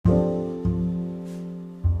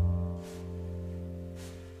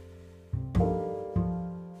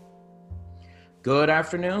Good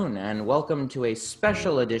afternoon, and welcome to a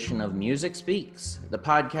special edition of Music Speaks, the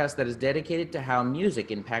podcast that is dedicated to how music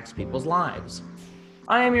impacts people's lives.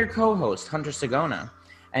 I am your co-host, Hunter Sagona,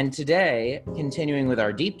 and today, continuing with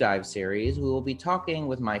our deep dive series, we will be talking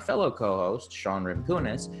with my fellow co-host, Sean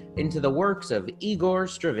Rimkunis, into the works of Igor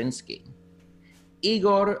Stravinsky.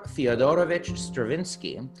 Igor Fyodorovich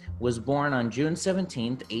Stravinsky was born on June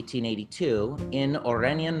 17, 1882, in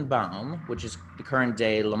Oranienbaum, which is the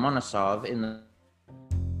current-day Lomonosov in the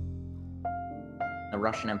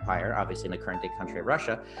Russian Empire, obviously in the current-day country of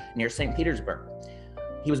Russia, near St. Petersburg.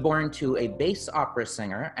 He was born to a bass opera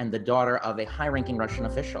singer and the daughter of a high-ranking Russian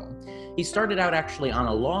official. He started out actually on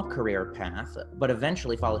a law career path, but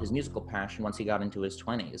eventually followed his musical passion once he got into his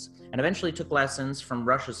 20s, and eventually took lessons from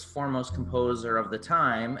Russia's foremost composer of the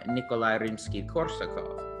time, Nikolai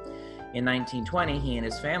Rimsky-Korsakov. In 1920, he and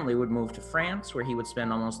his family would move to France, where he would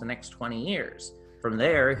spend almost the next 20 years. From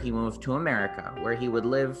there, he moved to America, where he would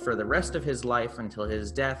live for the rest of his life until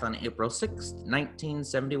his death on April 6,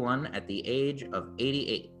 1971, at the age of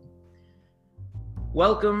 88.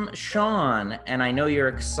 Welcome, Sean, and I know you're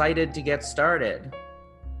excited to get started.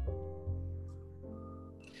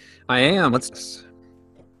 I am. Let's.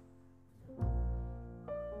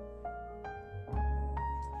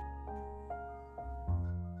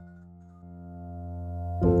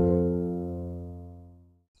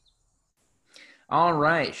 All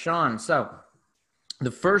right, Sean. So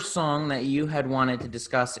the first song that you had wanted to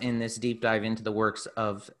discuss in this deep dive into the works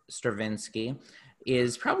of Stravinsky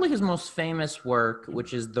is probably his most famous work,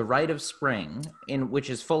 which is The Rite of Spring, which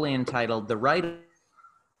is fully entitled The Rite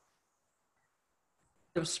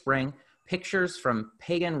of Spring, Pictures from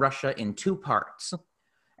Pagan Russia in Two Parts.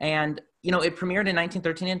 And, it premiered in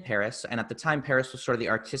 1913 in Paris, and at the time, Paris was sort of the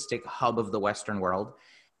artistic hub of the Western world.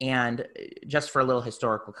 And just for a little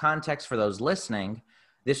historical context for those listening,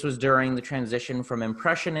 this was during the transition from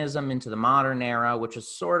Impressionism into the modern era, which was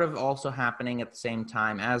sort of also happening at the same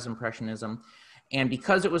time as Impressionism. And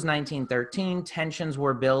because it was 1913, tensions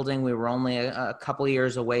were building. We were only a couple of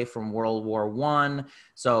years away from World War I.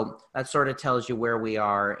 So that sort of tells you where we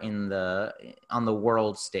are on the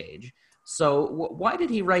world stage. So why did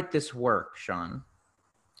he write this work, Sean?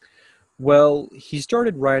 Well, he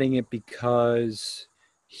started writing it because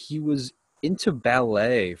he was into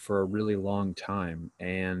ballet for a really long time,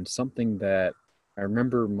 and something that I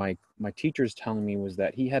remember my teachers telling me was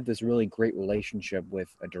that he had this really great relationship with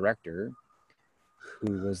a director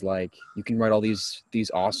who was like, you can write all these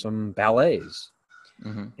awesome ballets.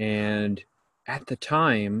 Mm-hmm. And at the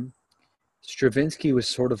time, Stravinsky was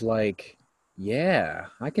sort of like, yeah,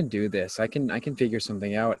 I can do this. I can figure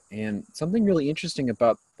something out. And something really interesting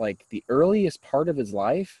about like the earliest part of his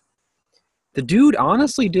life, the dude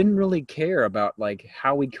honestly didn't really care about like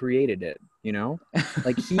how he created it,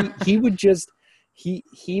 like he would just he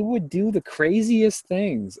would do the craziest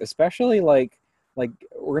things, especially like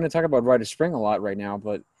we're going to talk about Rite of Spring a lot right now,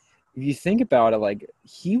 but if you think about it, like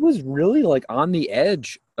he was really like on the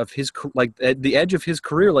edge of his like at the edge of his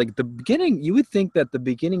career. Like the beginning, you would think that the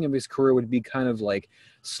beginning of his career would be kind of like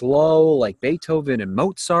slow, like Beethoven and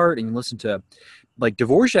Mozart, and you listen to like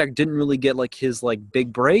Dvorak didn't really get like his like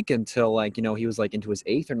big break until like, he was like into his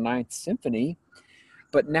 8th or 9th symphony.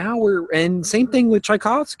 But now and same thing with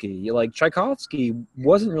Tchaikovsky. Like Tchaikovsky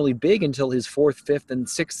wasn't really big until his 4th, 5th, and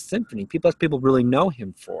 6th symphony. That's people really know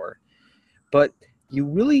him for. But you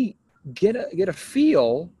really get a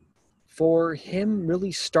feel for him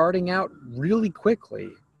really starting out really quickly.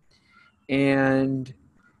 And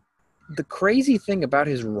the crazy thing about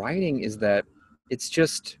his writing is that it's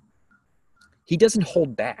just, he doesn't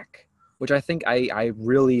hold back, which I think I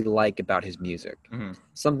really like about his music. Mm-hmm.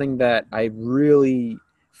 Something that I really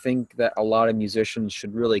think that a lot of musicians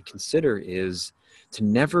should really consider is to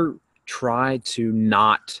never try to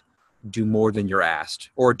not do more than you're asked,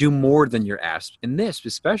 or do more than you're asked. And this,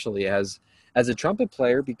 especially as a trumpet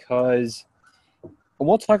player, because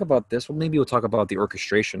we'll talk about this. Well, maybe we'll talk about the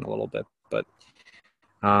orchestration a little bit, but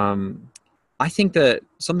I think that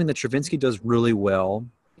something that Stravinsky does really well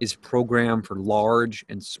is program for large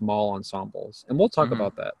and small ensembles. And we'll talk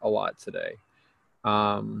about that a lot today.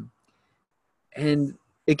 And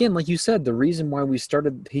again, like you said, the reason why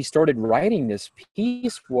he started writing this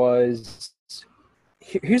piece was,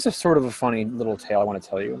 here's a sort of a funny little tale I want to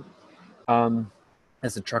tell you.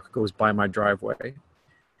 As the truck goes by my driveway,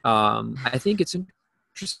 I think it's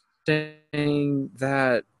interesting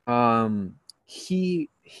that he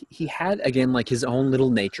had, again, like his own little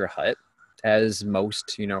nature hut, as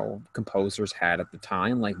most, composers had at the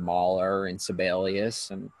time, like Mahler and Sibelius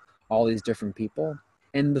and all these different people.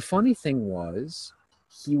 And the funny thing was,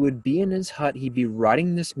 he would be in his hut, he'd be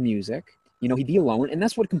writing this music, he'd be alone, and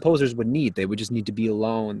that's what composers would need. They would just need to be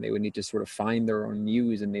alone. They would need to sort of find their own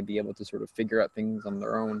muse, and they'd be able to sort of figure out things on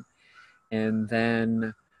their own. And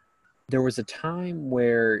then there was a time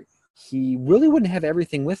where he really wouldn't have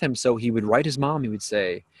everything with him, so he would write his mom. He would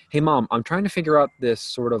say, "Hey, Mom, I'm trying to figure out this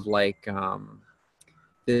sort of like I'm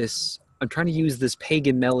trying to use this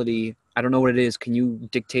pagan melody. I don't know what it is. Can you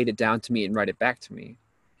dictate it down to me and write it back to me?"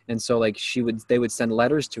 And so like they would send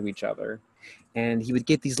letters to each other, and he would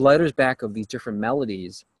get these letters back of these different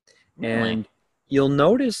melodies. Really? And you'll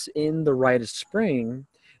notice in The Rite of Spring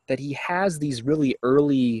that he has these really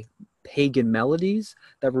early pagan melodies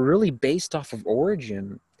that were really based off of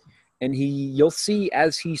origin. And you'll see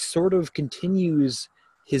as he sort of continues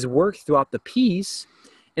his work throughout the piece,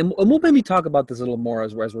 and we'll maybe talk about this a little more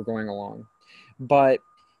as we're going along, but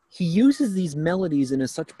he uses these melodies in a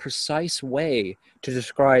such precise way to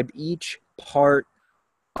describe each part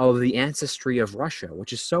of the ancestry of Russia,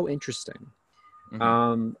 which is so interesting.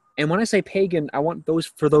 Mm-hmm. And when I say pagan, I want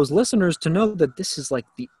those listeners to know that this is like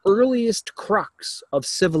the earliest crux of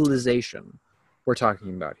civilization we're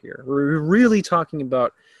talking about here. We're really talking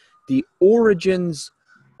about the origins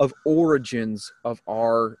of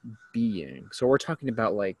our being. So we're talking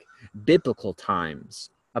about like biblical times,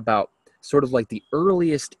 about sort of like the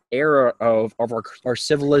earliest era of our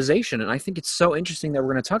civilization. And I think it's so interesting that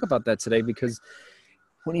we're going to talk about that today, because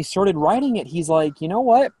when he started writing it, he's like, you know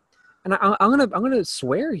what? And I'm gonna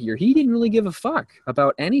swear here, he didn't really give a fuck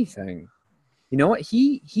about anything. You know what?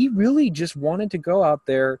 He really just wanted to go out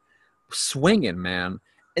there swinging, man.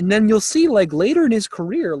 And then you'll see, like, later in his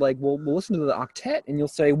career, like, we'll listen to the octet, and you'll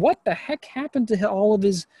say, what the heck happened to all of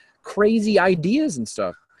his crazy ideas and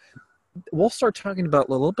stuff? We'll start talking about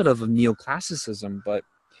a little bit of neoclassicism, but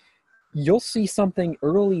you'll see something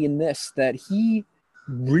early in this that he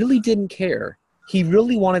really didn't care. He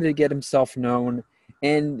really wanted to get himself known.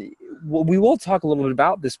 And we will talk a little bit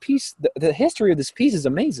about this piece. The history of this piece is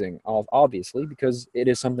amazing, obviously, because it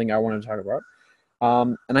is something I wanted to talk about.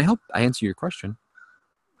 And I hope I answer your question.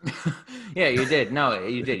 Yeah, you did. No,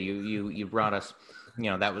 you did. You brought us.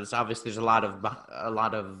 That was obvious. There's a lot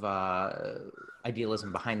of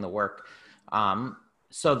idealism behind the work.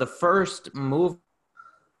 So the first movement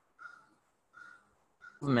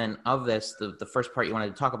of this, the first part you wanted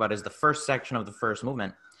to talk about, is the first section of the first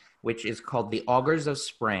movement, which is called The Augurs of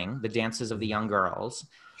Spring, the Dances of the Young Girls.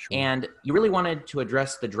 Sure. And you really wanted to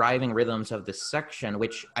address the driving rhythms of this section,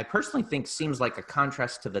 which I personally think seems like a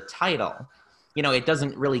contrast to the title. It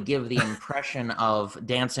doesn't really give the impression of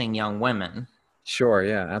dancing young women. Sure,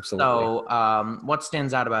 yeah, absolutely. So what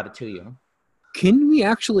stands out about it to you? Can we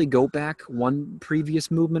actually go back one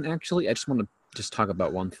previous movement, actually? I just want to talk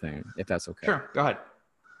about one thing, if that's okay. Sure, go ahead.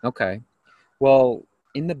 Okay. Well,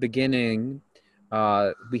 in the beginning,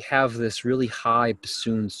 we have this really high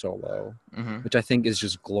bassoon solo, which I think is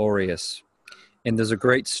just glorious. And there's a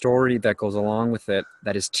great story that goes along with it,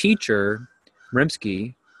 that his teacher,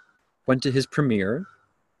 Rimsky, went to his premiere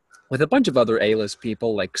with a bunch of other A-list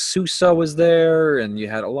people, like Sousa was there, and you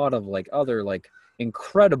had a lot of like other like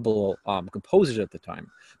incredible composers at the time.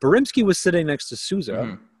 But Rimsky was sitting next to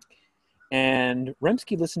Sousa, and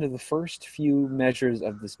Rimsky listened to the first few measures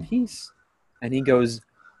of this piece, and he goes,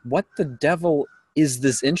 "What the devil is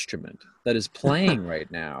this instrument that is playing right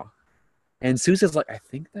now?" And Sousa's like, "I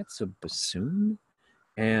think that's a bassoon."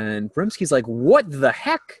 And Rimsky's like, "What the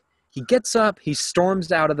heck?" He gets up, he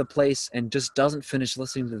storms out of the place, and just doesn't finish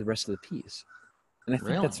listening to the rest of the piece. And I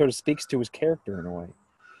think that sort of speaks to his character in a way.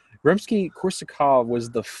 Rimsky-Korsakov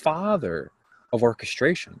was the father of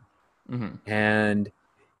orchestration. And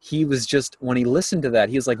he was just, when he listened to that,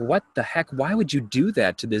 he was like, what the heck? Why would you do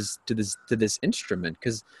that to this instrument?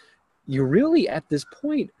 Because you're really at this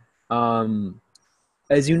point,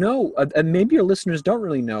 as you know, and maybe your listeners don't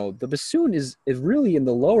really know, the bassoon is really in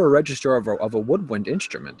the lower register of a woodwind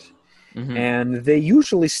instrument. And they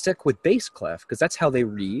usually stick with bass clef because that's how they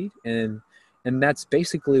read, and that's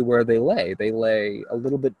basically where they lay. They lay a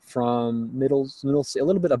little bit from middle C, a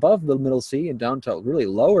little bit above the middle C and down to really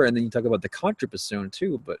lower, and then you talk about the contrabassoon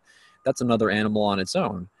too, but that's another animal on its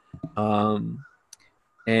own.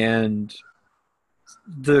 And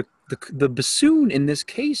the bassoon in this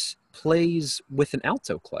case plays with an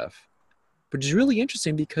alto clef, which is really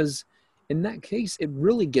interesting because in that case, it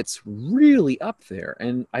really gets really up there.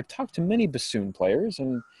 And I've talked to many bassoon players,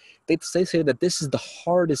 and they say that this is the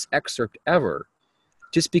hardest excerpt ever,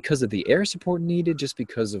 just because of the air support needed, just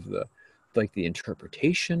because of the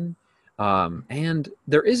interpretation. And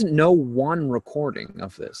there isn't no one recording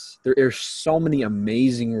of this. There are so many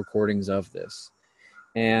amazing recordings of this.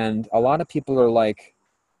 And a lot of people are like,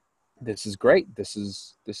 this is great. This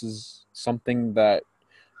is something that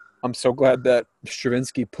I'm so glad that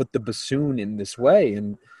Stravinsky put the bassoon in this way.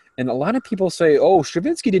 And a lot of people say, oh,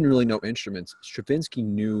 Stravinsky didn't really know instruments. Stravinsky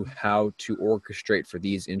knew how to orchestrate for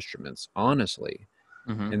these instruments, honestly.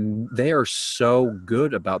 Mm-hmm. And they are so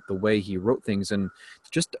good about the way he wrote things. And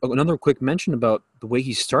just another quick mention about the way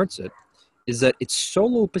he starts it is that it's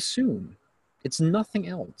solo bassoon. It's nothing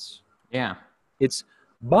else. Yeah. It's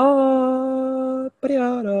ba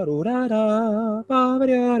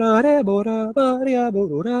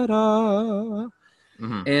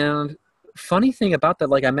Mm-hmm. and funny thing about that,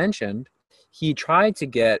 like I mentioned, he tried to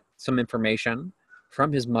get some information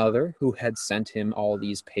from his mother who had sent him all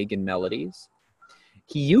these pagan melodies.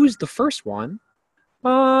 He used the first one.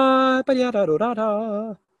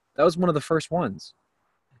 That was one of the first ones.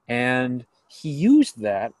 And he used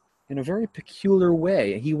that in a very peculiar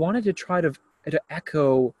way. He wanted to try to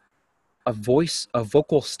echo a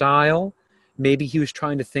vocal style. Maybe he was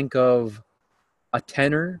trying to think of a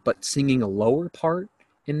tenor, but singing a lower part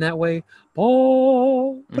in that way.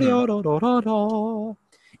 Mm-hmm.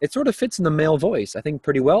 It sort of fits in the male voice, I think,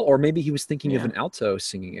 pretty well. Or maybe he was thinking of Yeah. an alto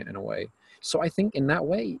singing it in a way. So I think in that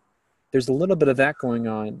way, there's a little bit of that going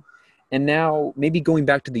on. And now maybe going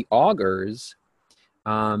back to the augurs,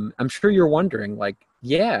 I'm sure you're wondering, like,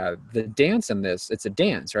 yeah, the dance in this, it's a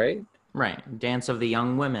dance, right? Right. Dance of the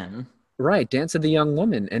Young Women. Right, Dance of the Young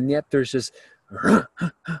Woman. And yet there's this,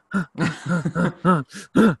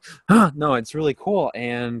 no, it's really cool.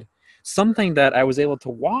 And something that I was able to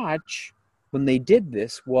watch when they did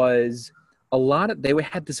this was they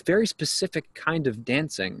had this very specific kind of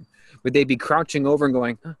dancing where they'd be crouching over and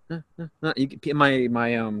going,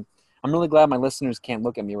 I'm really glad my listeners can't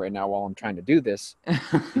look at me right now while I'm trying to do this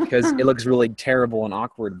because it looks really terrible and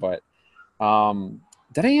awkward. But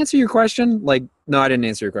did I answer your question? Like, no, I didn't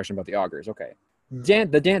answer your question about the augurs. Okay.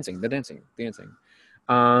 The dancing.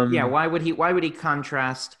 Yeah, Um, why would he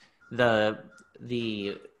contrast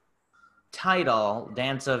the title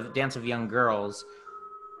Dance of Young Girls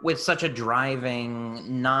with such a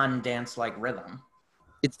driving non-dance like rhythm?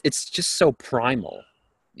 it's just so primal.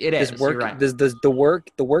 It This is. You're work, right.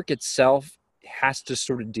 the work itself has to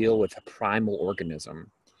sort of deal with a primal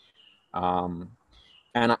organism. Um,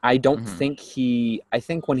 and I don't Mm-hmm. think I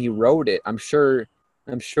think when he wrote it, I'm sure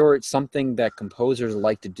it's something that composers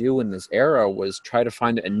like to do in this era was try to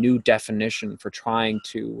find a new definition for trying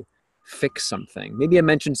to fix something. Maybe I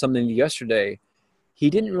mentioned something yesterday. He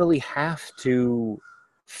didn't really have to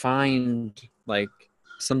find like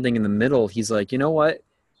something in the middle. He's like, you know what?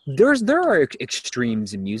 There are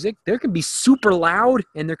extremes in music. There can be super loud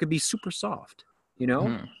and there can be super soft. You know,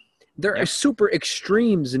 Mm-hmm. there are Yep. super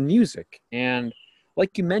extremes in music, and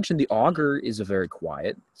like you mentioned, the auger is a very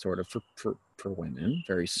quiet sort of for women,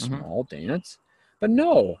 very Mm-hmm. small dance. But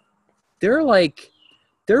no, they're like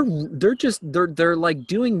they're like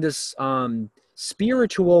doing this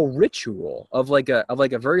spiritual ritual of like a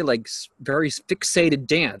very very fixated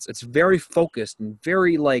dance. It's very focused and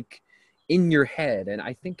very like in your head, and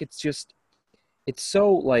I think it's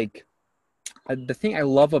so like the thing I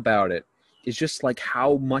love about it is just like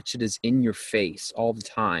how much it is in your face all the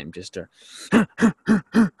time. Just to,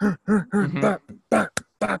 Mm-hmm.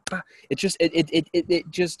 it just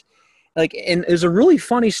it just like, and there's a really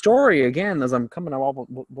funny story again as I'm coming up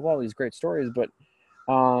with all these great stories, but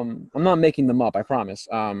I'm not making them up, I promise.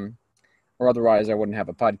 Or otherwise I wouldn't have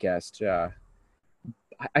a podcast.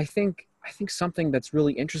 I think something that's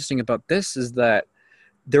really interesting about this is that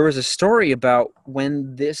there was a story about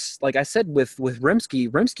when this, like I said, with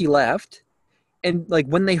Rimsky left, and like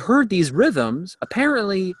when they heard these rhythms,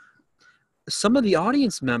 apparently some of the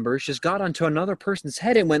audience members just got onto another person's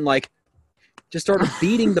head and went like, just started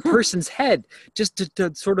beating the person's head just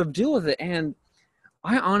to sort of deal with it. And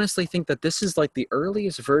I honestly think that this is like the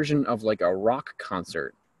earliest version of like a rock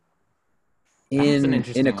concert That's an in a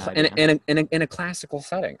interesting cl- in a, idea. in a, in a, in a classical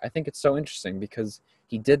setting. I think it's so interesting because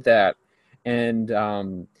he did that. And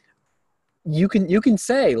you can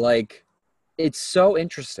say like it's so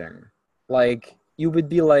interesting. Like you would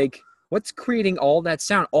be like, what's creating all that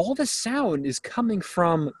sound? All the sound is coming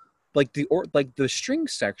from like the string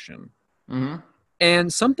section. Mm-hmm.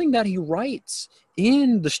 And something that he writes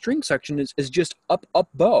in the string section is just up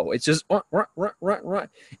bow. It's just run.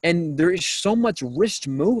 And there is so much wrist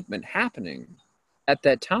movement happening at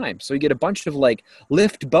that time. So you get a bunch of like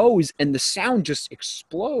lift bows and the sound just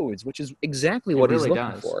explodes, which is exactly It what he's really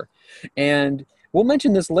looking does. for. And we'll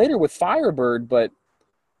mention this later with Firebird, but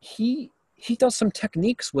he does some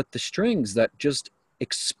techniques with the strings that just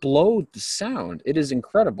explode the sound. It is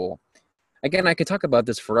incredible. Again, I could talk about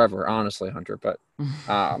this forever, honestly, Hunter, but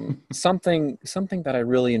something that I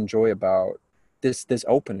really enjoy about this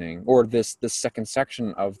opening, or this second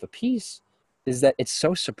section of the piece, is that it's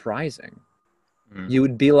so surprising. You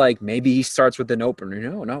would be like, maybe he starts with an opener.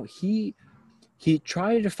 No, he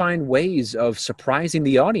tried to find ways of surprising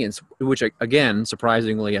the audience, which, again,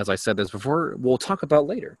 surprisingly, as I said this before, we'll talk about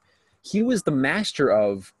later. He was the master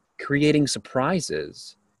of creating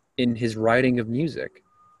surprises in his writing of music,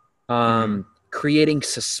 creating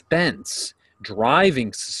suspense,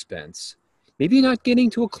 driving suspense, maybe not getting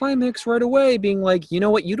to a climax right away, being like, you know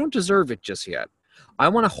what, you don't deserve it just yet. I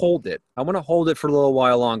want to hold it. I want to hold it for a little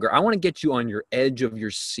while longer. I want to get you on your edge of your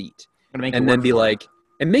seat. And then be like,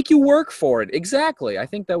 and make you work for it. Exactly. I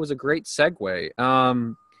think that was a great segue.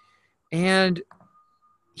 And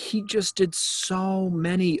he just did so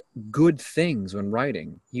many good things when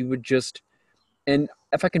writing. He would just, and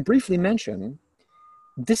if I can briefly mention,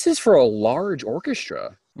 this is for a large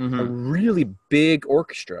orchestra, a really big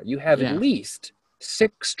orchestra. You have at least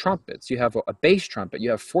 6 trumpets. You have a bass trumpet.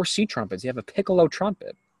 You have 4 C trumpets. You have a piccolo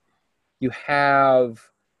trumpet. You have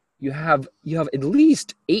at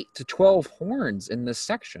least 8 to 12 horns in this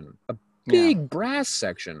section. A big brass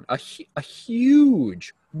section. A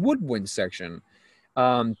huge woodwind section.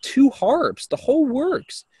 2 harps. The whole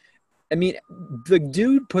works. I mean, the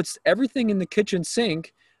dude puts everything in the kitchen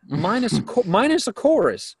sink, minus a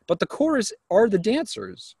chorus. But the chorus are the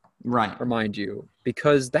dancers. Right. Remind you,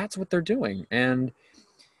 because that's what they're doing. And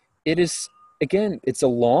it is, again, it's a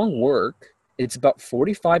long work. It's about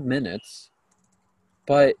 45 minutes,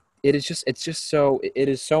 but it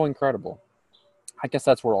is so incredible. I guess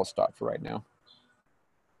that's where I'll stop for right now.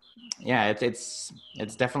 Yeah, it's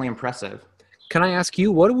definitely impressive. Can I ask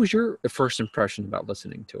you, what was your first impression about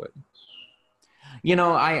listening to it? You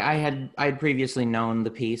know, I had previously known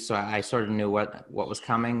the piece, so I sort of knew what was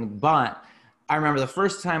coming, but I remember the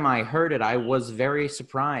first time I heard it, I was very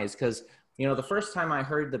surprised because, you know, the first time I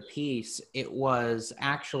heard the piece, it was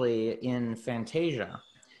actually in Fantasia.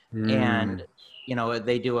 And, you know,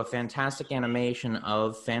 they do a fantastic animation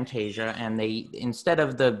of Fantasia, and they, instead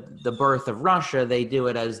of the birth of Russia, they do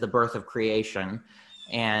it as the birth of creation.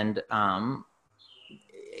 And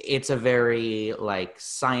it's a very, like,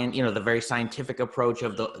 the very scientific approach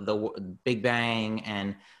of the Big Bang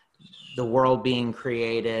and the world being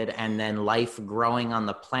created, and then life growing on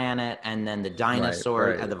the planet, and then the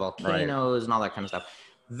dinosaurs and the volcanoes and all that kind of stuff.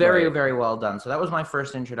 Very, very well done. So that was my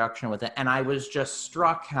first introduction with it. And I was just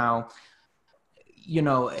struck how, you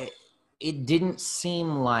know, it didn't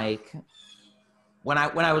seem like, when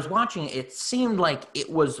I was watching it, it seemed like it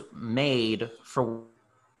was made for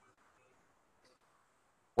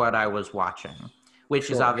what I was watching,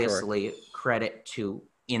 which is obviously credit to,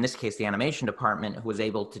 in this case, the animation department, who was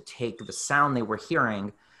able to take the sound they were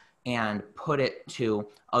hearing and put it to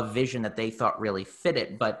a vision that they thought really fit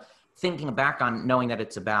it. But thinking back on knowing that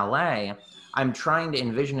it's a ballet, I'm trying to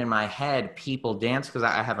envision in my head people dance, because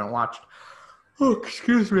I haven't watched. Oh,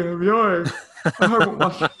 excuse me, I'm yawning. I haven't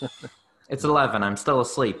watched. It's 11. I'm still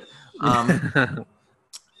asleep. I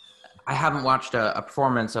haven't watched a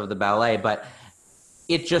performance of the ballet, but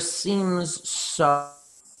it just seems so,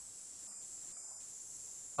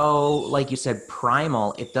 like you said,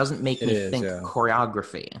 primal. It doesn't make me think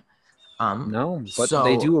choreography. No, but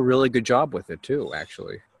they do a really good job with it too,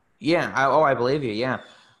 actually. Yeah. I believe you. Yeah.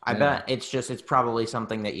 I bet it's probably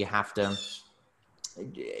something that you have to,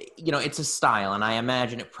 you know, it's a style, and I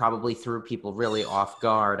imagine it probably threw people really off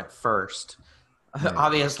guard at first. Right.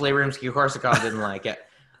 Obviously, Rimsky-Korsakov didn't like it.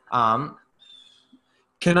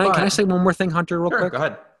 Can I say one more thing, Hunter, real quick? Go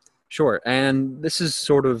ahead. Sure. And this is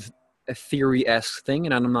sort of a theory-esque thing,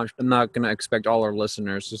 and I'm not going to expect all our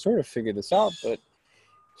listeners to sort of figure this out, but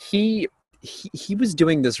he was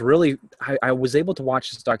doing this really. I was able to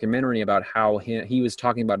watch this documentary about how he was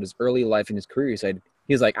talking about his early life and his career.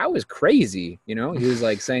 He was like, I was crazy, you know. He was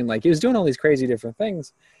like saying, like, he was doing all these crazy different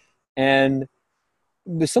things, and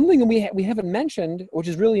there's something that we haven't mentioned, which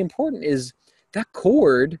is really important, is that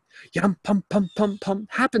chord, yum pum pum pum pum,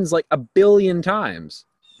 happens like a billion times.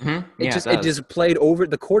 Mm-hmm. It just played over.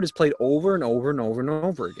 The chord is played over and over and over and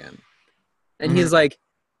over again, and he's like.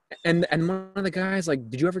 And one of the guys, like,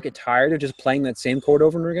 did you ever get tired of just playing that same chord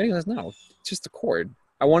over and over again? He goes, no, it's just a chord.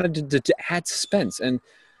 I wanted to add suspense. And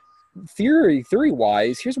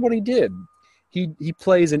theory-wise, here's what he did. He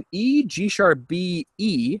plays an E, G sharp, B,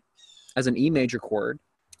 E as an E major chord.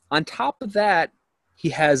 On top of that, he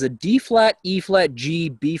has a D flat, E flat, G,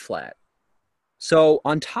 B flat. So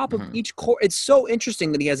on top of each chord, it's so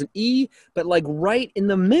interesting that he has an E, but like right in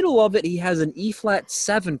the middle of it, he has an E flat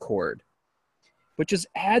 7 chord. but just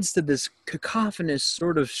adds to this cacophonous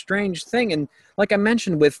sort of strange thing. And like I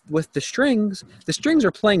mentioned with the strings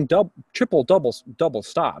are playing triple, double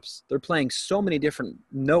stops. They're playing so many different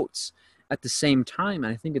notes at the same time.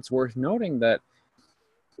 And I think it's worth noting that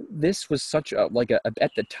this was such a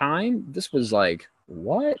at the time, this was like,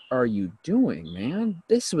 what are you doing, man?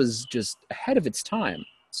 This was just ahead of its time.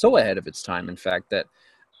 So ahead of its time, in fact, that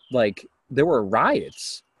like there were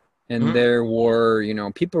riots and there were,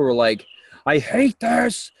 people were like, I hate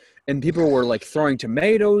this. And people were like throwing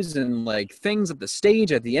tomatoes and like things at the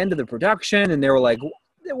stage at the end of the production. And they were like,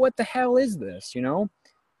 what the hell is this?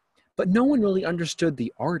 But no one really understood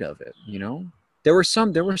the art of it. There were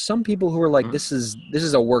some people who were like, this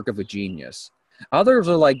is a work of a genius. Others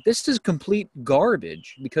are like, this is complete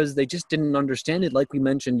garbage, because they just didn't understand it. Like we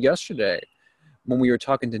mentioned yesterday when we were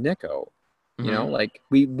talking to Nico, like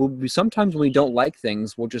we sometimes when we don't like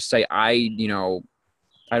things, we'll just say, I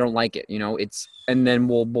don't like it, and then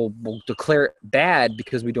we'll declare it bad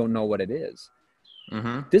because we don't know what it is.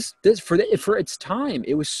 This for its time,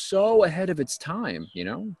 it was so ahead of its time,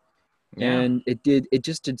 and it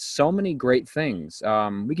just did so many great things.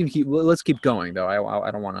 Let's keep going though. I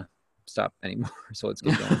don't want to stop anymore. So let's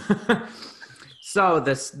keep going. So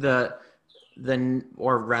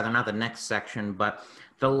or rather not the next section, but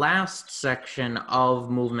the last section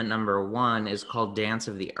of movement number 1 is called Dance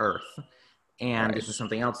of the Earth. And this is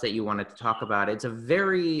something else that you wanted to talk about. It's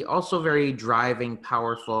also very driving,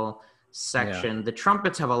 powerful section. Yeah. The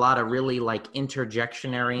trumpets have a lot of really like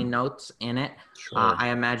interjectionary notes in it. Sure. I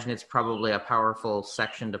imagine it's probably a powerful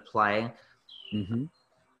section to play.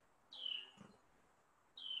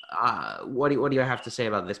 What do you have to say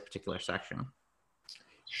about this particular section?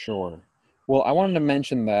 Sure. Well, I wanted to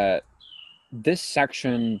mention that this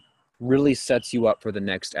section really sets you up for the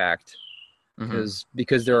next act,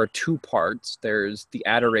 because there are 2 parts. There's the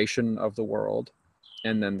adoration of the world,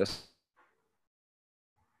 and then the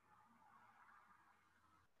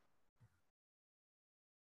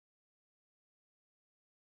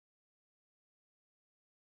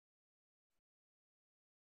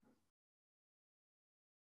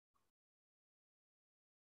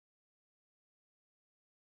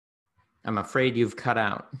I'm afraid you've cut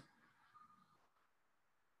out.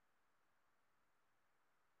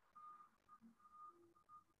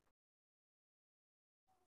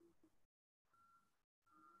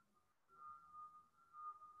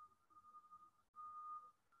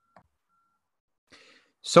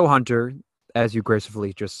 So, Hunter, as you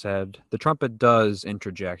gracefully just said, the trumpet does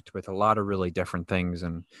interject with a lot of really different things.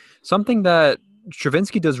 And something that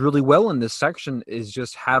Stravinsky does really well in this section is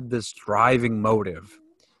just have this driving motive.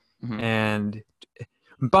 And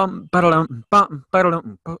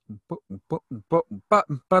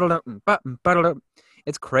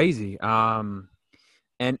it's crazy. And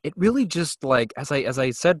it really just, like, as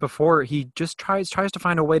I said before, he just tries to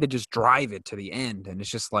find a way to just drive it to the end. And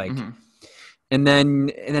it's just like, and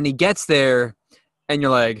then he gets there and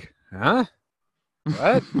you're like, huh?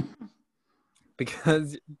 What?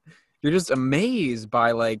 Because you're just amazed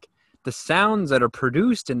by like the sounds that are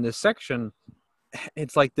produced in this section.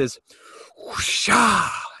 It's like this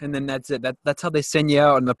whoosh-ah, and then that's it. That's how they send you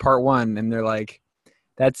out in the part 1, and they're like,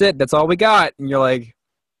 that's it, that's all we got. And you're like,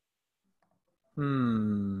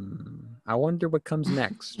 I wonder what comes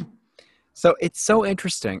next. So it's so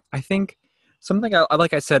interesting. I think something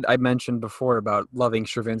like I said, I mentioned before about loving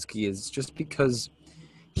Stravinsky is just because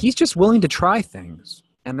he's just willing to try things.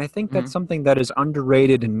 And I think that's something that is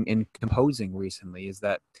underrated in composing recently, is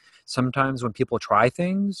that sometimes when people try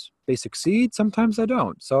things, they succeed. Sometimes they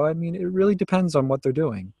don't. So, I mean, it really depends on what they're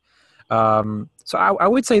doing. So I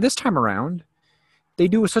would say this time around, they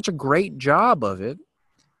do such a great job of it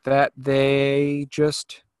that they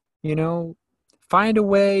just, find a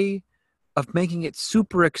way of making it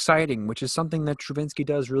super exciting, which is something that Stravinsky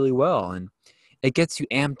does really well. And it gets you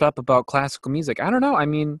amped up about classical music. I don't know. I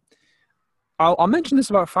mean, I'll mention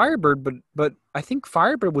this about Firebird, but I think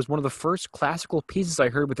Firebird was one of the first classical pieces I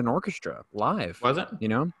heard with an orchestra live. Was it?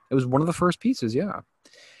 It was one of the first pieces, yeah.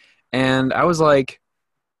 And I was like,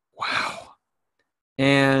 wow.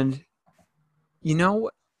 And,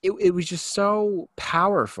 it was just so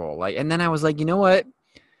powerful. Like, and then I was like, you know what?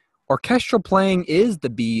 Orchestral playing is the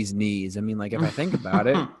bee's knees. I mean, like, if I think about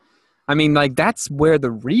it, I mean, like, that's where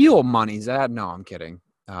the real money's at. No, I'm kidding.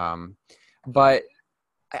 But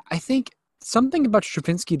I think something about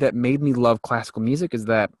Stravinsky that made me love classical music is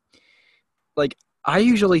that, like,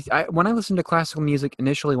 when I listened to classical music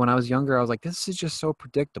initially when I was younger, I was like, this is just so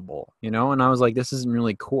predictable, and I was like, this isn't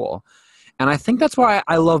really cool. And I think that's why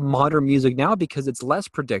I love modern music now, because it's less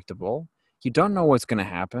predictable. You don't know what's going to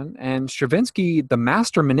happen. And Stravinsky, the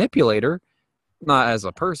master manipulator, not as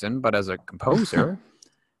a person, but as a composer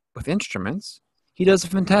with instruments, he does a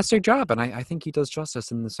fantastic job, and I think he does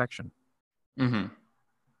justice in this section. Mm-hmm.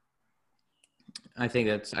 I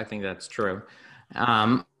think that's true.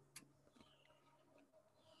 But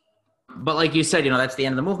like you said, that's the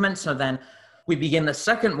end of the movement. So then we begin the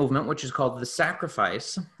second movement, which is called the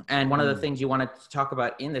Sacrifice. And one of the things you wanted to talk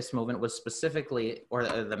about in this movement was specifically, or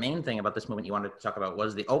the main thing about this movement you wanted to talk about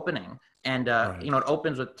was the opening. And, Right. it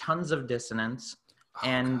opens with tons of dissonance.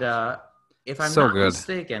 And if I'm So not good.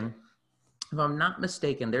 mistaken,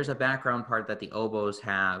 there's a background part that the oboes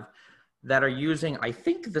have that are using, I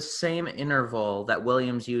think, the same interval that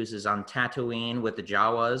Williams uses on Tatooine with the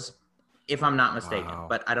Jawas, if I'm not mistaken. Wow.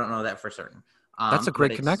 But I don't know that for certain. That's a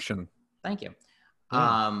great connection. Thank you.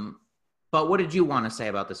 Yeah. But what did you want to say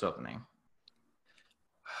about this opening?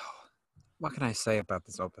 What can I say about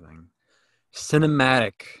this opening?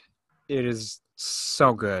 Cinematic. It is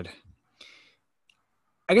so good.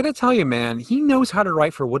 I gotta tell you, man, he knows how to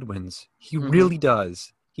write for woodwinds. He really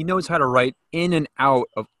does. He knows how to write in and out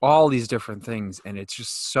of all these different things, and it's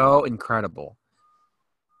just so incredible.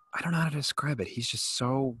 I don't know how to describe it. He's just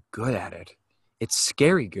so good at it. It's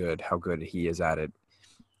scary good how good he is at it.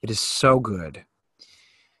 It is so good.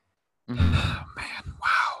 Oh, man,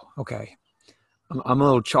 wow. Okay.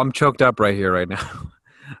 I'm choked up right here right now.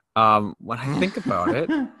 When I think about it,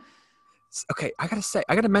 okay, I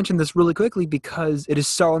gotta mention this really quickly because it is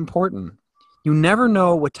so important. You never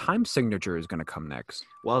know what time signature is gonna come next.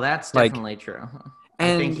 Well, that's definitely true.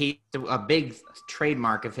 I think a big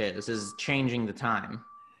trademark of his is changing the time.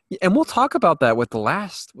 And we'll talk about that with the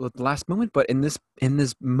last movement, but in this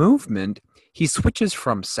movement, he switches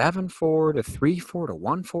from 7/4 to 3/4 to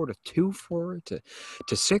 1/4 to 2/4 to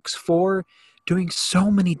 6/4, doing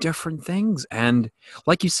so many different things. And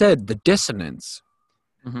like you said, the dissonance.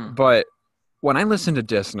 But when I listen to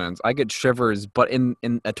dissonance, I get shivers, but in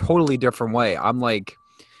a totally different way. I'm like,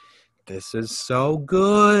 this is so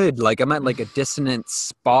good. Like I'm at like a dissonant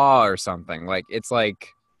spa or something. Like it's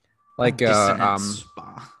like a dissonant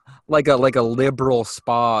spa. like a liberal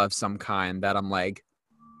spa of some kind that I'm like,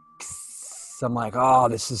 oh,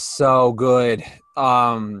 this is so good.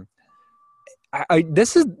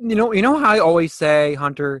 This is, how I always say,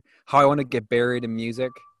 Hunter, how I want to get buried in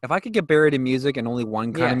music. If I could get buried in music and only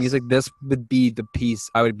one kind of music, this would be the piece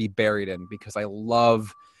I would be buried in, because I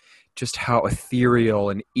love just how ethereal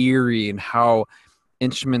and eerie and how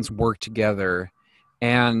instruments work together.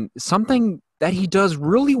 And something that he does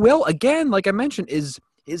really well, again, like I mentioned, is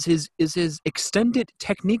his extended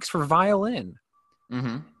techniques for violin.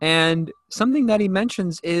 And something that he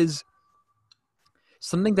mentions is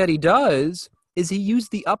something that he does is he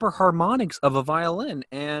used the upper harmonics of a violin.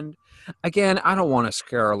 And again, I don't want to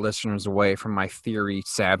scare our listeners away from my theory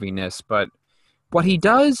savviness, but what he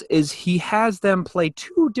does is he has them play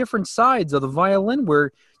two different sides of the violin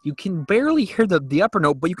where you can barely hear the upper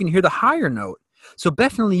note, but you can hear the higher note. So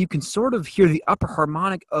definitely you can sort of hear the upper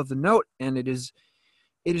harmonic of the note, and it is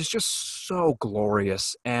just so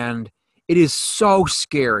glorious, and it is so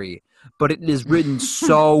scary, but it is written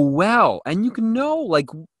so well. And you can know, like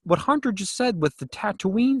what Hunter just said with the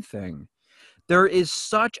Tatooine thing, there is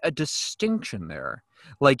such a distinction there.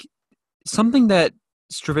 Like something that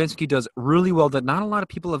Stravinsky does really well that not a lot of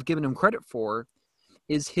people have given him credit for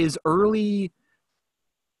is his early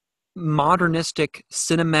modernistic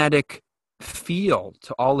cinematic feel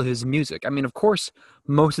to all of his music. I mean, of course,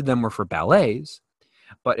 most of them were for ballets,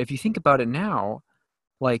 but if you think about it now,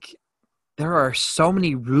 like there are so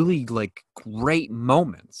many really like great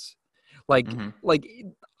moments. Like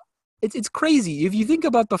it's crazy. If you think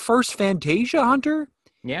about the first Fantasia, Hunter,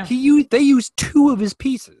 they used two of his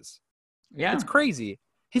pieces. Yeah, it's crazy.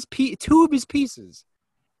 Two of his pieces.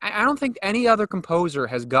 I don't think any other composer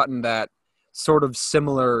has gotten that sort of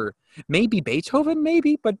similar. Maybe Beethoven,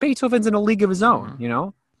 but Beethoven's in a league of his own.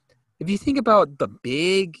 If you think about the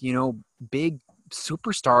big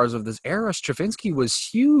superstars of this era, Stravinsky was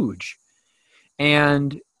huge,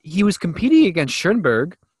 and he was competing against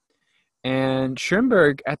Schoenberg. And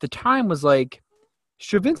Schoenberg at the time was like,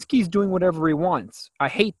 Stravinsky's doing whatever he wants. I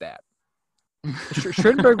hate that.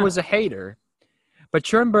 Schoenberg was a hater, but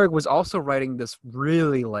Schoenberg was also writing this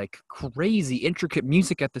really like crazy, intricate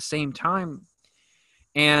music at the same time.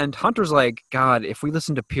 And Hunter's like, God, if we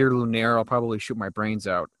listen to Pierre Lunaire, I'll probably shoot my brains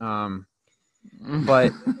out.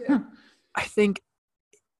 But I think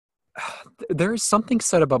there is something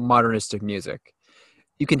said about modernistic music.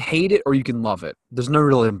 You can hate it or you can love it. There's no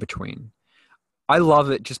real in between. I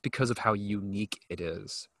love it just because of how unique it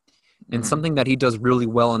is. And something that he does really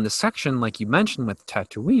well in this section, like you mentioned with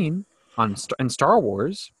Tatooine in Star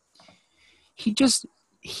Wars, he just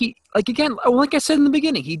like, again, like I said in the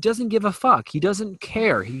beginning, he doesn't give a fuck. He doesn't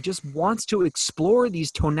care. He just wants to explore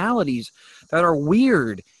these tonalities that are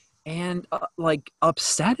weird and like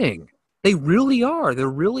upsetting. They really are. They're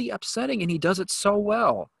really upsetting, and he does it so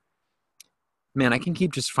well. Man, I can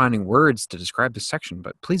keep just finding words to describe this section,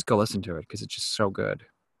 but please go listen to it because it's just so good.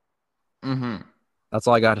 Mm-hmm. That's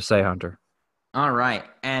all I got to say, Hunter. All right.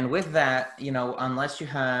 And with that, unless you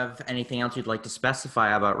have anything else you'd like to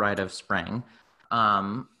specify about Rite of Spring,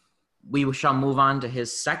 we shall move on to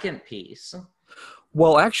his second piece.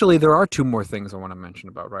 Well, actually, there are two more things I want to mention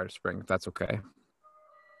about Rite of Spring, if that's okay.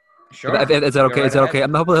 Sure. Is that okay? Go right Is that ahead. okay? I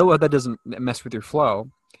hope that doesn't mess with your flow.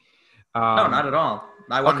 No, not at all.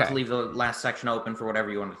 I wanted okay. to leave the last section open for whatever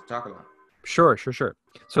you wanted to talk about. Sure.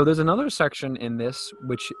 So there's another section in this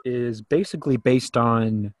which is basically based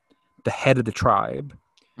on the head of the tribe,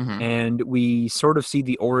 Mm-hmm. and we sort of see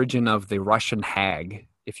the origin of the Russian hag,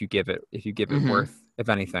 if you give it Mm-hmm. worth, if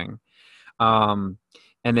anything. And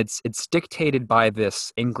it's dictated by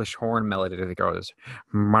this English horn melody that goes.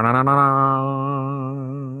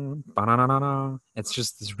 It's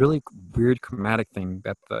just this really weird chromatic thing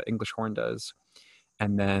that the English horn does,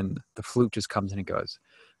 and then the flute just comes in and goes,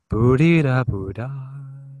 boo-dee-da, boo-da,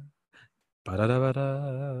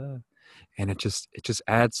 ba-da-da-ba-da. And it just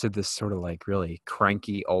adds to this sort of like really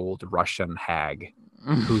cranky old Russian hag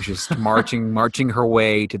who's just marching her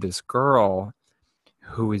way to this girl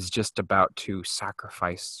who is just about to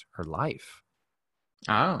sacrifice her life.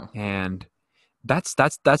 Oh. And that's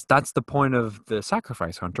the point of the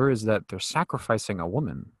sacrifice, Hunter, is that they're sacrificing a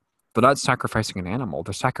woman. They're not sacrificing an animal,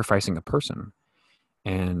 they're sacrificing a person.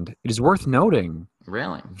 And it is worth noting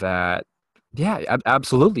Really? that, yeah,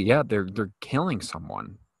 absolutely, yeah, they're killing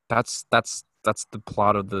someone. That's the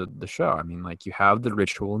plot of the show. I mean, like, you have the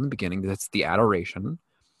ritual in the beginning, that's the adoration,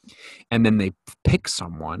 and then they pick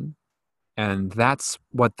someone, and that's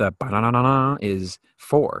what the ba-na-na-na is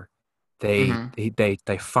for. They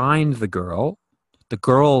find the girl. The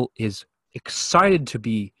girl is excited to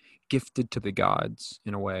be gifted to the gods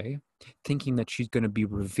in a way, thinking that she's going to be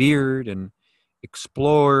revered and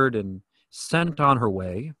explored and sent on her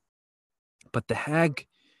way. But the hag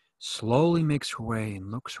slowly makes her way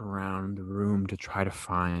and looks around the room to try to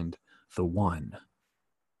find the one,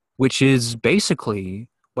 which is basically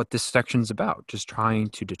what this section's about, just trying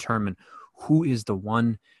to determine who is the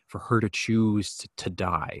one for her to choose to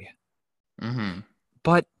die. Mm-hmm.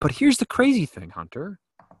 But here's the crazy thing, Hunter.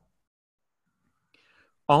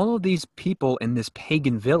 All of these people in this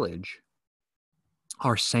pagan village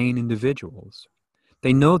are sane individuals.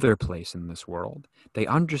 They know their place in this world. They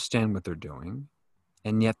understand what they're doing.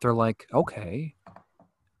 And yet they're like, okay,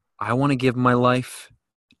 I want to give my life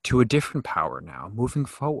to a different power now, moving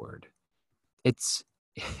forward. It's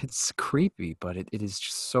creepy, but it is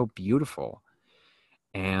just so beautiful.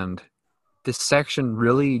 And this section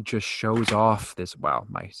really just shows off this, wow,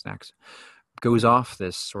 my snacks, goes off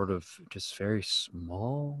this sort of just very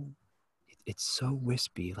small, it's so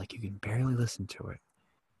wispy, like you can barely listen to it.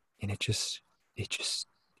 And it's just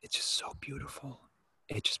so beautiful.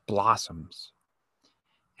 It just blossoms.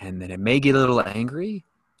 And then it may get a little angry.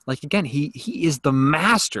 Like, again, he is the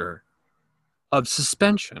master of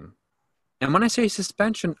suspension. And when I say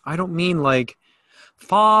suspension, I don't mean like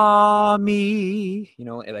fa mi,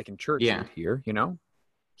 like in church here,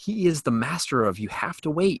 He is the master of, you have to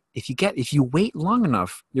wait. If you wait long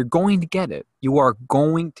enough, you're going to get it. You are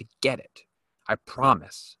going to get it. I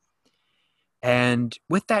promise. And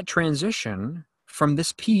with that transition from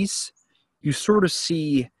this piece, you sort of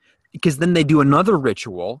see, because then they do another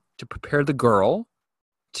ritual to prepare the girl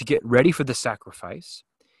to get ready for the sacrifice.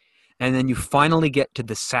 And then you finally get to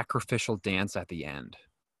the sacrificial dance at the end.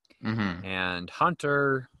 Mm-hmm. And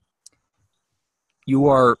Hunter,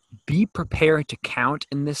 be prepared to count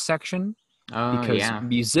in this section, because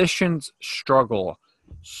musicians struggle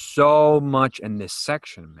so much in this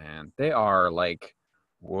section, man. They are like,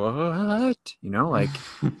 what? Like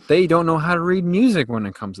they don't know how to read music when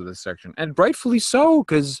it comes to this section. And rightfully so,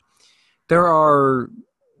 because there are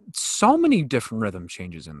so many different rhythm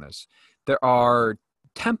changes in this. There are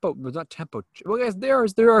there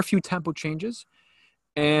are a few tempo changes,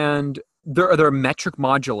 and there are metric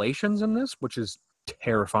modulations in this, which is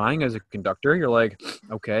terrifying as a conductor. You're like,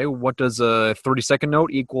 okay, what does a 32nd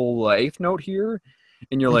note equal eighth note here?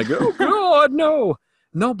 And you're like, oh God, no.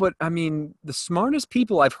 But I mean, the smartest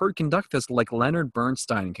people I've heard conduct this, like Leonard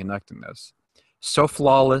Bernstein conducting this, so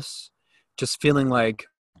flawless, just feeling like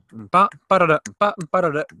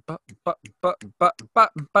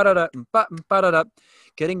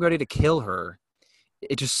getting ready to kill her.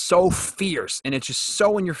 It's just so fierce, and it's just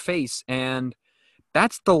so in your face. And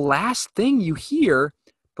that's the last thing you hear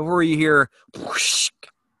before you hear whoosh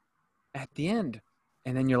at the end.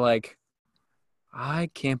 And then you're like, I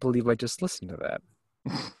can't believe I just listened to that.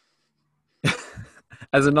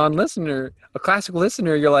 As a non-listener, a classical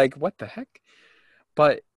listener, you're like, what the heck?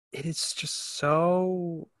 But it is just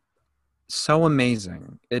so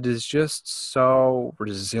amazing. It is just so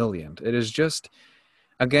resilient. It is just,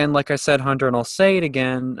 again, like I said, Hunter, and I'll say it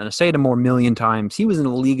again, and I'll say it a more million times, he was in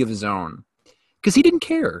a league of his own because he didn't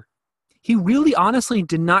care. He really honestly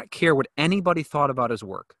did not care what anybody thought about his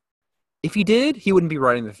work. If he did, he wouldn't be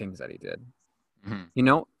writing the things that he did. Mm-hmm. You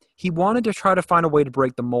know, he wanted to try to find a way to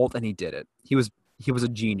break the mold, and he did it. He was a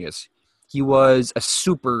genius. He was a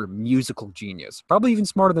super musical genius, probably even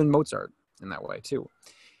smarter than Mozart in that way too.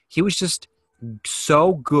 He was just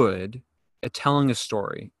so good at telling a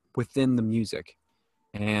story within the music.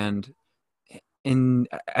 And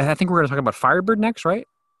I think we're going to talk about Firebird next, right?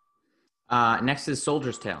 Next is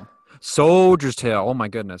Soldier's Tale. Soldier's Tale. Oh my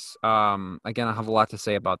goodness. Again, I have a lot to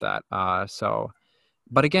say about that.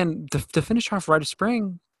 But again, to finish off Rite of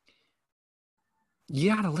Spring,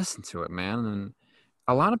 you got to listen to it, man. And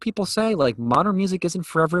a lot of people say like modern music isn't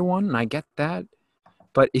for everyone, and I get that.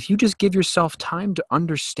 But if you just give yourself time to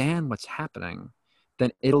understand what's happening,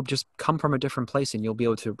 then it'll just come from a different place and you'll be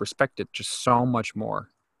able to respect it just so much more.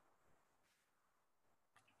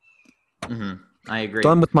 Mm-hmm. I agree.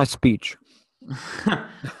 Done with my speech.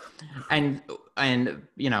 and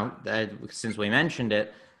you know, since we mentioned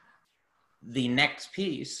it, the next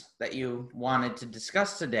piece that you wanted to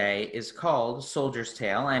discuss today is called Soldier's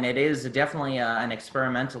Tale, and it is definitely an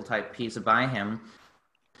experimental type piece by him,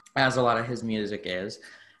 as a lot of his music is.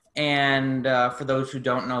 And for those who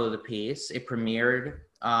don't know the piece, it premiered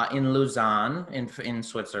in Lausanne in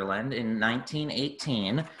Switzerland in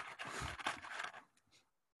 1918.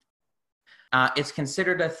 It's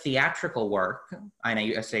considered a theatrical work.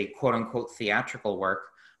 I say quote unquote theatrical work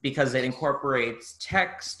because it incorporates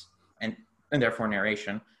text and therefore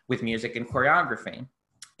narration with music and choreography.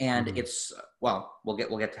 And it's, well, we'll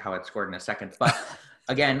get to how it's scored in a second. But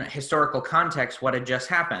again, historical context, what had just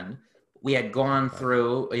happened. We had gone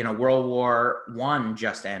through, you know, World War I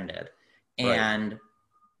just ended, and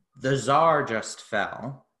the Tsar just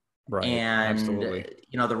fell. Right. And, absolutely.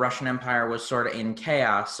 You know, the Russian Empire was sort of in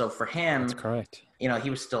chaos. So for him, that's correct. You know,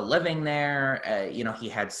 he was still living there. You know, he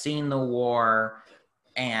had seen the war,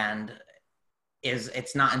 and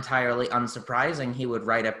it's not entirely unsurprising he would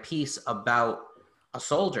write a piece about a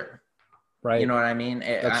soldier. Right. You know what I mean?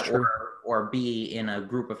 That's true. Or be in a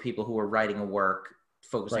group of people who were writing a work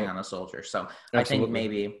focusing on a soldier. So absolutely. I think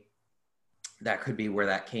maybe that could be where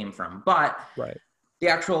that came from. But the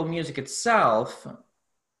actual music itself,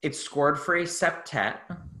 it's scored for a septet.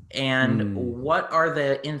 And what are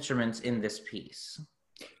the instruments in this piece?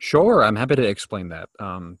 Sure, I'm happy to explain that.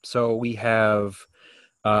 So we have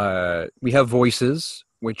voices,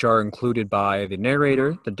 which are included by the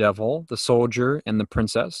narrator, the devil, the soldier, and the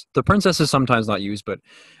princess. The princess is sometimes not used, but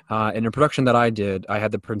in a production that I did, I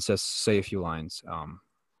had the princess say a few lines.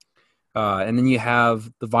 And then you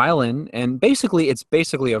have the violin, and it's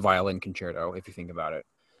basically a violin concerto, if you think about it.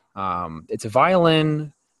 It's a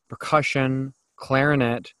violin, percussion,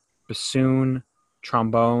 clarinet, bassoon,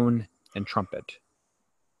 trombone, and trumpet.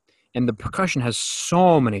 And the percussion has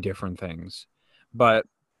so many different things, but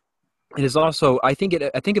it is also, I think of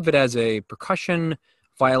it as a percussion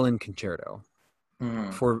violin concerto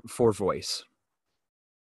for voice.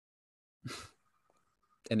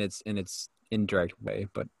 And it's indirect way,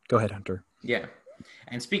 but go ahead, Hunter. Yeah.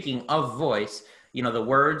 And speaking of voice, you know, the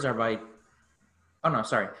words are by,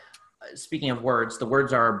 speaking of words, the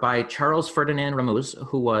words are by Charles Ferdinand Ramuz,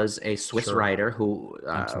 who was a Swiss writer who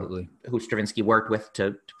Stravinsky worked with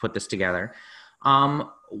to put this together.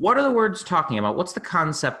 What are the words talking about? What's the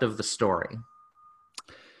concept of the story?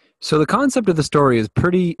 So the concept of the story is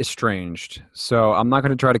pretty estranged. So I'm not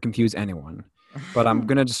going to try to confuse anyone, but I'm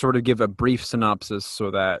going to just sort of give a brief synopsis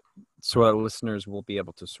so that listeners will be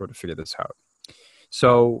able to sort of figure this out.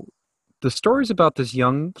 So the story is about this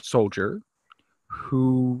young soldier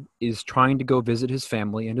who is trying to go visit his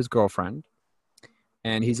family and his girlfriend,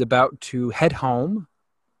 and he's about to head home,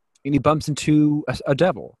 and he bumps into a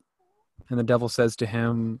devil, and the devil says to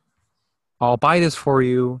him, "I'll buy this for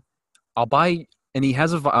you. And he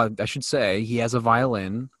has he has a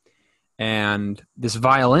violin, and this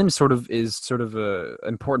violin is a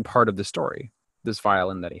important part of the story, this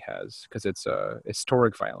violin that he has, because it's a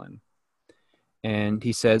historic violin. And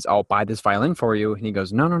he says, "I'll buy this violin for you." And he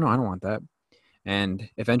goes, No, I don't want that. And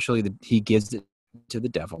eventually he gives it to the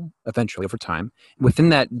devil, eventually over time. Within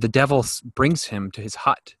that, the devil brings him to his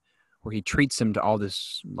hut, where he treats him to all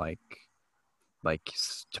this like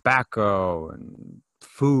tobacco and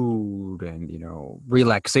food and,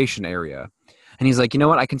 relaxation area. And he's like, you know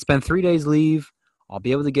what? I can spend 3 days leave. I'll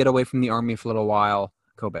be able to get away from the army for a little while,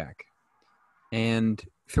 go back. And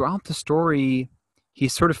throughout the story, he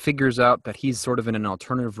sort of figures out that he's sort of in an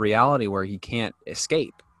alternative reality where he can't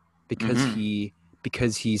escape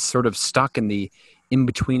because he's sort of stuck in the in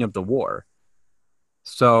between of the war.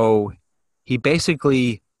 So he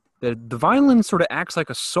basically the violin sort of acts like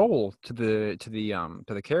a soul to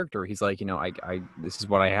the character. He's like, I this is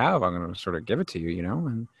what I have. I'm going to sort of give it to you,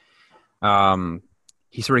 and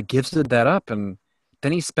he sort of gives it that up, and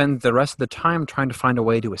then he spends the rest of the time trying to find a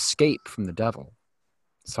way to escape from the devil.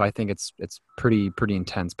 So I think it's pretty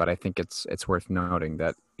intense, but I think it's worth noting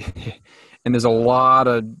that, and there's a lot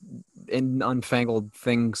of unfangled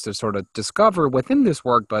things to sort of discover within this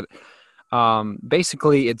work, but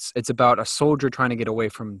basically it's about a soldier trying to get away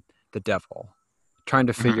from the devil, trying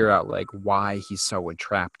to figure out like why he's so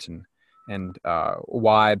entrapped and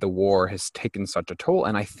why the war has taken such a toll.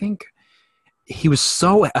 And I think he was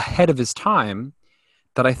so ahead of his time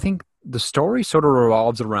that I think the story sort of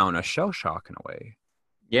revolves around a shell shock in a way.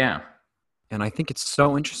 Yeah. And I think it's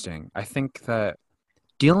so interesting. I think that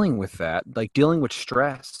dealing with that, like dealing with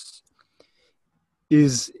stress,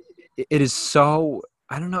 it is so,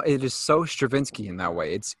 I don't know, it is so Stravinsky in that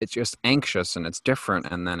way. It's just anxious and it's different,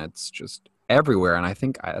 and then it's just everywhere. And I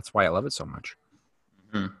think that's why I love it so much.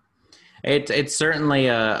 Mm-hmm. It's certainly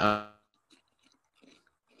a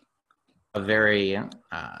very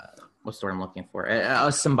what's the word I'm looking for?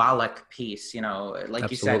 A symbolic piece, like Absolutely.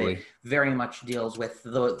 you said, it very much deals with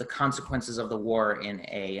the consequences of the war in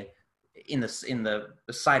the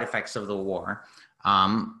side effects of the war.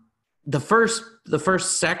 The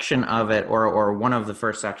first section of it, or one of the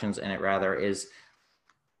first sections in it rather, is,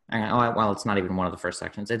 well, it's not even one of the first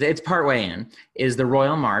sections. It's partway in, is the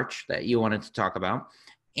Royal March that you wanted to talk about.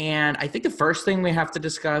 And I think the first thing we have to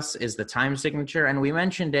discuss is the time signature. And we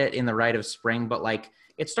mentioned it in The Rite of Spring, but like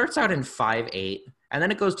it starts out in 5/8, and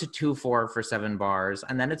then it goes to 2/4 for 7 bars,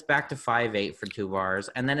 and then it's back to 5/8 for 2 bars,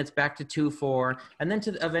 and then it's back to 2/4, and then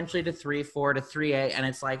to eventually to 3/4 to 3/8, and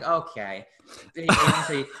it's like, okay,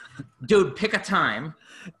 dude, pick a time.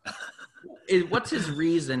 What's his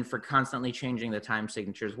reason for constantly changing the time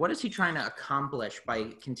signatures? What is he trying to accomplish by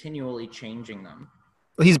continually changing them?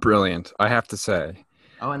 He's brilliant, I have to say.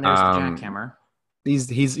 Oh, and there's the jackhammer.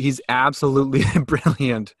 He's absolutely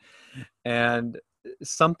brilliant, and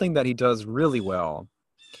something that he does really well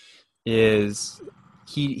is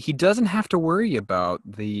he doesn't have to worry about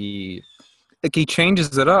he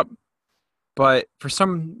changes it up, but for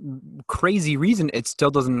some crazy reason it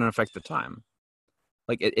still doesn't affect the time.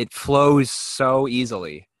 Like it flows so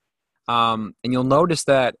easily, and you'll notice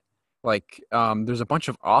that there's a bunch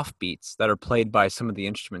of offbeats that are played by some of the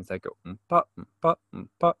instruments that go and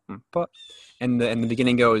the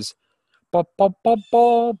beginning goes by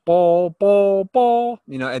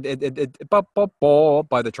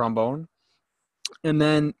the trombone, and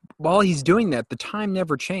then while he's doing that, the time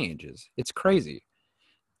never changes. It's crazy.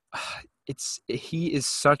 He is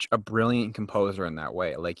such a brilliant composer in that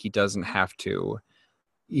way. Like he doesn't have to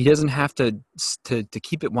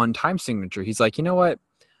keep it one time signature. He's like, you know what?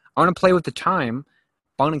 I want to play with the time.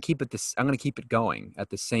 I'm going to keep it going at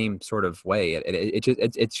the same sort of way.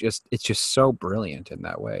 It's just so brilliant in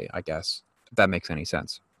that way, I guess, if that makes any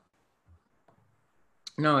sense.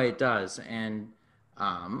 No, it does. And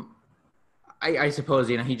I suppose,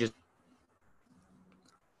 he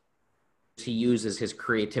uses his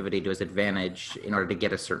creativity to his advantage in order to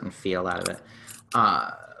get a certain feel out of it.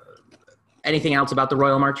 Anything else about the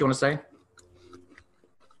Royal March you want to say?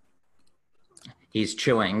 He's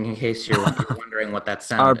chewing, in case you're wondering what that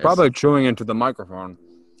sound is. Probably chewing into the microphone.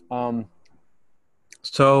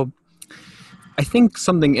 So I think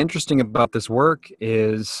something interesting about this work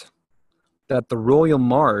is that the Royal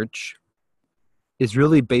March is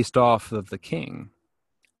really based off of the king.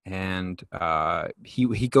 And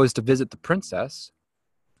he goes to visit the princess,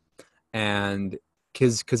 and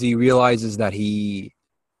because he realizes that he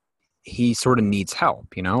sort of needs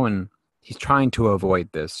help, and he's trying to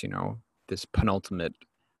avoid this, this penultimate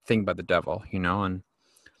thing by the devil, and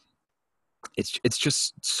it's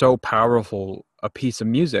just so powerful a piece of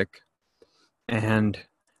music. And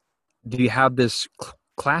do you have this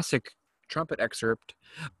classic trumpet excerpt?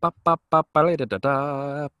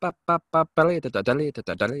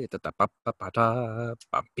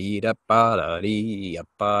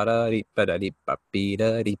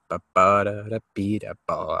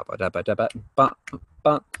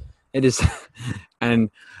 It is, and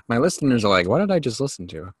my listeners are like, what did I just listen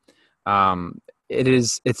to?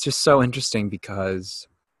 It's just so interesting because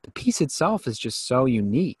the piece itself is just so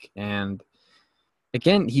unique, and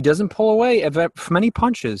again, he doesn't pull away from any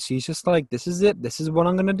punches. He's just like, this is it. This is what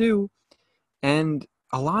I'm gonna do. And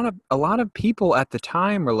a lot of people at the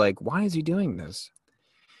time were like, why is he doing this?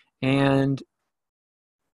 And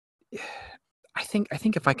I think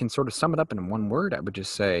if I can sort of sum it up in one word, I would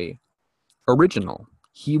just say original.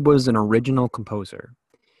 He was an original composer.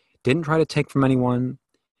 Didn't try to take from anyone.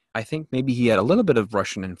 I think maybe he had a little bit of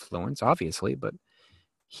Russian influence, obviously, but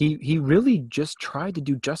he really just tried to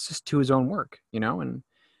do justice to his own work, And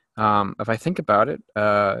if I think about it,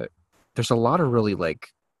 there's a lot of really like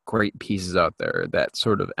great pieces out there that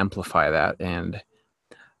sort of amplify that, and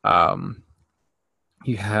um,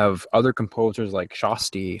 you have other composers like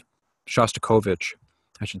Shostakovich,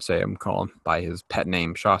 I should say. I'm calling by his pet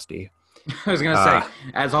name, Shosti. I was going to say,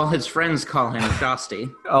 as all his friends call him,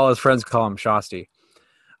 Shosti. All his friends call him Shosti.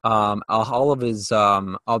 All of his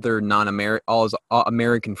other all his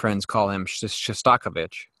American friends call him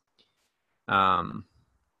Shostakovich.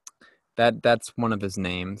 That's one of his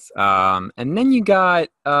names. And then you got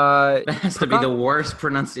that has to be the worst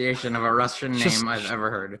pronunciation of a Russian name I've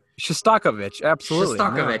ever heard. Shostakovich, absolutely.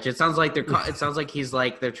 Shostakovich. No. It sounds like it sounds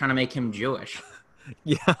like they're trying to make him Jewish.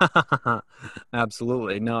 Yeah,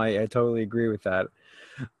 absolutely. No, I totally agree with that.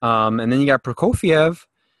 And then you got Prokofiev,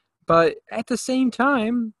 but at the same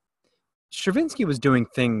time, Stravinsky was doing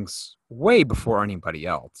things way before anybody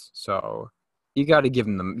else. So you got to give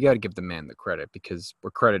the man the credit, because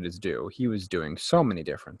where credit is due. He was doing so many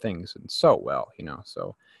different things and so well,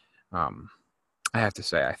 So I have to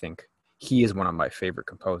say, I think he is one of my favorite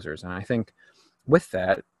composers, and I think with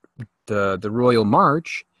that, the Royal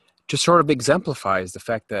March just sort of exemplifies the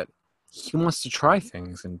fact that he wants to try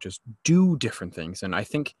things and just do different things. And I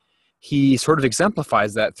think he sort of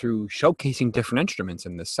exemplifies that through showcasing different instruments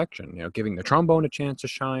in this section, giving the trombone a chance to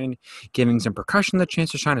shine, giving some percussion the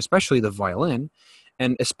chance to shine, especially the violin,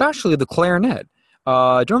 and especially the clarinet.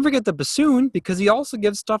 Don't forget the bassoon, because he also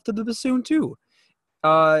gives stuff to the bassoon too.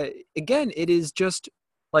 Again, it is just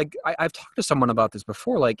like, I've talked to someone about this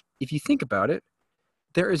before. Like, if you think about it,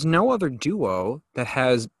 there is no other duo that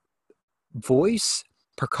has voice,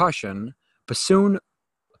 percussion, bassoon,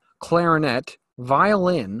 clarinet,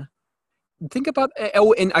 violin. Think about,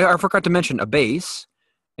 and I forgot to mention a bass,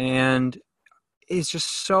 and it's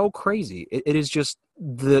just so crazy. It is just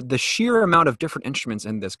the sheer amount of different instruments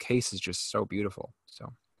in this case is just so beautiful.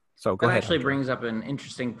 So go ahead. That actually brings up an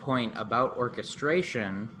interesting point about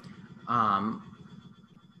orchestration.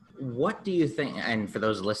 What do you think? And for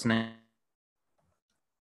those listening,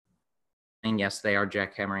 yes, they are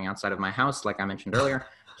jackhammering outside of my house, like I mentioned earlier.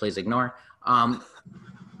 Please ignore.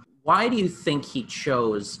 Why do you think he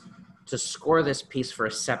chose to score this piece for a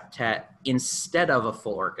septet instead of a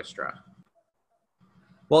full orchestra?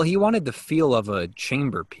 Well, he wanted the feel of a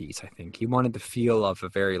chamber piece, I think. He wanted the feel of a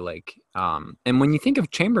very and when you think of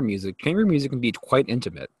chamber music can be quite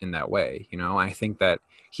intimate in that way, I think that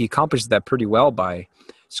he accomplished that pretty well by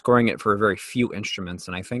scoring it for a very few instruments.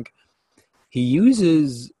 And I think he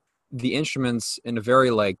uses the instruments in a very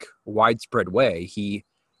widespread way. He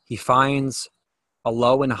finds a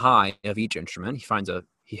low and high of each instrument. He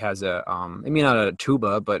has not a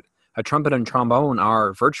tuba, but a trumpet and trombone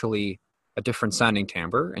are virtually a different sounding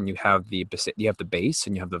timbre, and you have the bass,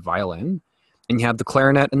 and you have the violin, and you have the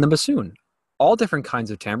clarinet and the bassoon, all different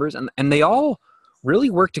kinds of timbres, and they all really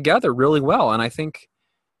work together really well. And I think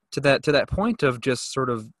to that point of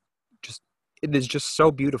it is just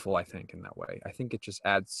so beautiful, I think, in that way. I think it just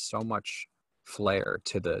adds so much flair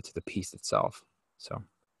to the piece itself. So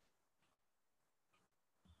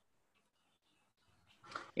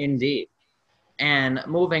indeed. And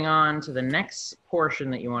moving on to the next portion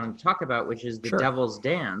that you wanted to talk about, which is the Sure. Devil's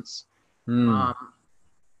Dance.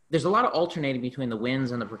 There's a lot of alternating between the winds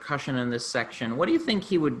and the percussion in this section. What do you think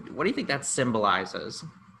that symbolizes?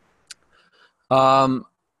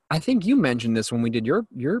 I think you mentioned this when we did your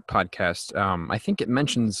podcast. I think it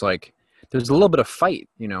mentions there's a little bit of fight,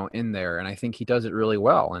 in there, and I think he does it really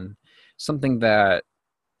well. And something that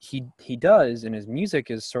he does in his music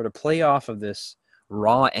is sort of play off of this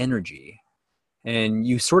raw energy. And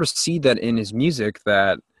you sort of see that in his music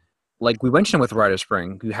that, like we mentioned with Rite of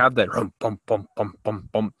Spring, you have that bum bum bum bum bum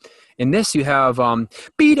bum. In this, you have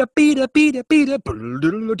beat beat beat beat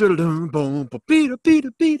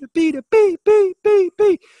beat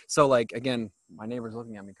beat. So again, my neighbor's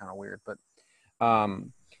looking at me kind of weird, but I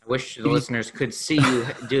wish the listeners could see you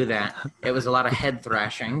do that. It was a lot of head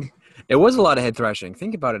thrashing. It was a lot of head thrashing.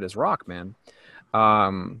 Think about it as rock, man.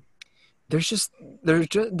 There's just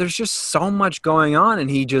so much going on, and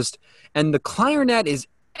the clarinet is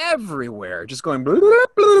everywhere, just going.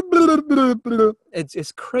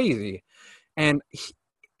 It's crazy, and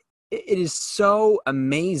it is so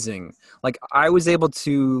amazing. Like I was able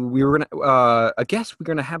to, we were gonna, a guest we're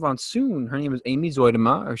gonna have on soon. Her name is Amy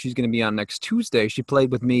Zoidema, or she's gonna be on next Tuesday. She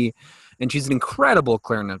played with me, and she's an incredible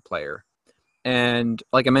clarinet player. And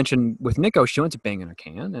like I mentioned with Nico, she went to Bang on a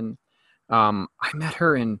Can, and I met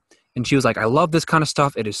her, and she was like, "I love this kind of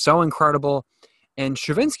stuff. It is so incredible." And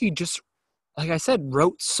Stravinsky just, like I said,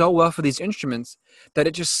 wrote so well for these instruments that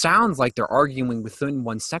it just sounds like they're arguing within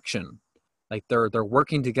one section, like they're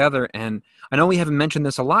working together. And I know we haven't mentioned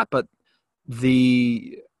this a lot, but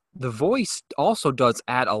the voice also does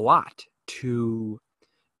add a lot to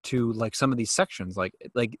like some of these sections. Like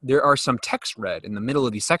there are some text read in the middle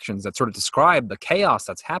of these sections that sort of describe the chaos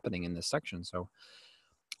that's happening in this section. So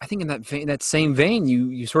I think in that same vein,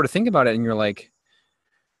 you sort of think about it and you're like,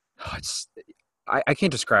 oh, I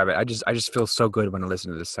can't describe it. I just feel so good when I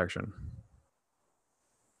listen to this section.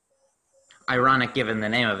 Ironic given the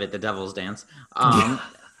name of it, The Devil's Dance.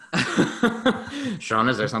 Sean,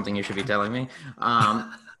 is there something you should be telling me?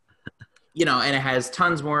 And it has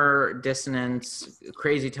tons more dissonance,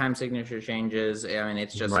 crazy time signature changes. I mean,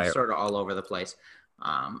 it's just Right. sort of all over the place,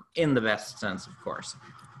 in the best sense, of course.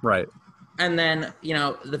 Right. And then,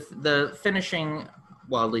 the finishing,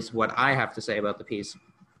 well, at least what I have to say about the piece,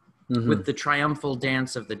 with the triumphal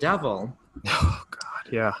dance of the devil. Oh, God,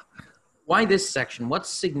 yeah. Why this section? What's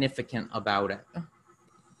significant about it?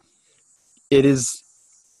 It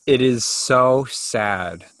is so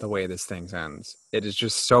sad the way this thing ends. It is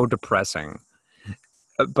just so depressing.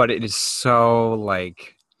 But it is so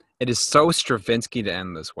Stravinsky to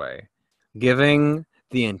end this way, giving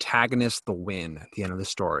the antagonist the win at the end of the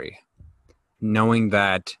story, knowing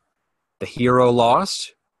that the hero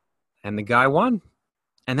lost and the guy won,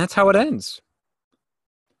 and that's how it ends.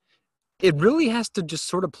 It really has to just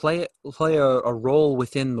sort of play a role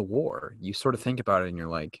within the war. You sort of think about it and you're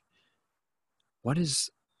like, what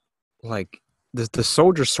is, like, the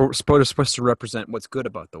soldier's supposed to represent what's good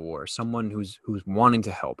about the war, someone who's wanting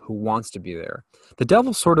to help, who wants to be there. The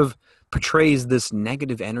devil sort of portrays this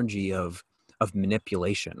negative energy of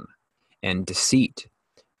manipulation and deceit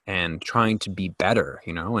and trying to be better,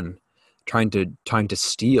 and trying to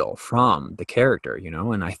steal from the character,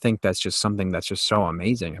 and I think that's just something that's just so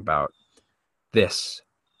amazing about this.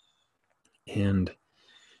 And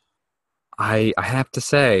I have to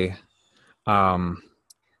say,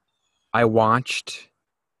 I watched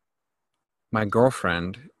my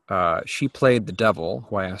girlfriend, she played the devil,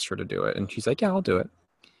 who I asked her to do it, and she's like, yeah, I'll do it.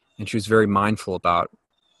 And she was very mindful about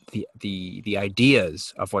the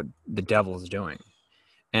ideas of what the devil is doing.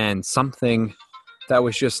 And something that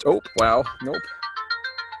was just, oh, wow, nope.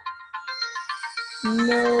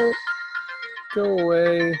 No, go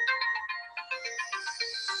away.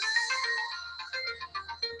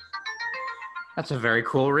 That's a very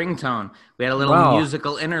cool ringtone. We had a little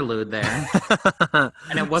musical interlude there.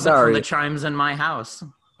 And it wasn't from the chimes in my house.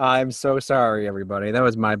 I'm so sorry, everybody. That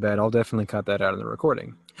was my bad. I'll definitely cut that out of the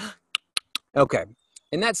recording. Okay.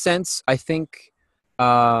 In that sense, I think,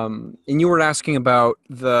 and you were asking about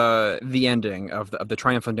the ending of the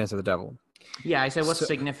triumphant dance of the devil. Yeah, I said what's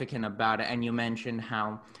significant about it, and you mentioned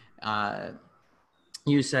how,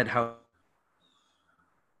 you said how,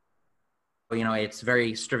 it's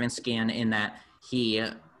very Stravinskyan in that he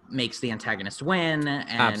makes the antagonist win, and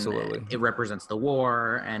absolutely, it represents the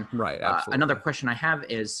war. And right, absolutely. Another question I have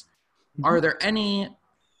is, are there any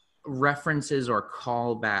references or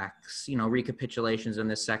callbacks, recapitulations in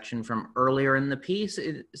this section from earlier in the piece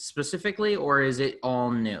specifically, or is it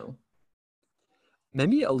all new?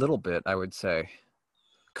 Maybe a little bit, I would say.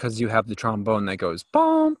 Because you have the trombone that goes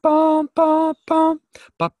bum bum bum bum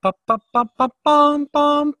bum bum bum bum bum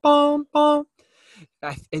bum bum bum.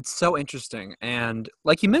 It's so interesting, and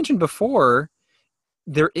like you mentioned before,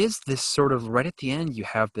 there is this sort of right at the end. You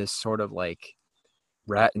have this sort of like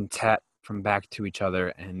rat and tat from back to each other,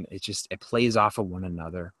 and it plays off of one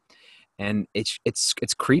another, and it's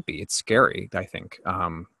creepy. It's scary. I think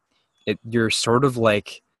you're sort of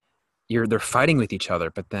like they're fighting with each other,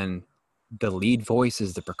 but then the lead voice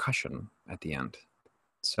is the percussion at the end.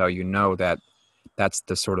 So that's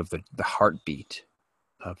the sort of the heartbeat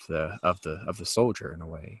of the soldier in a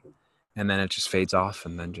way. And then it just fades off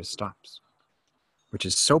and then just stops, which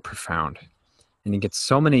is so profound. And you get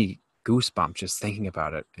so many goosebumps just thinking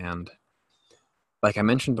about it. And like I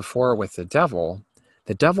mentioned before with the devil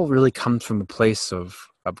really comes from a place of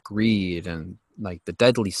greed and like the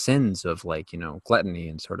deadly sins of like, gluttony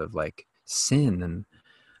and sort of like sin, and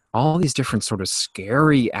all these different sort of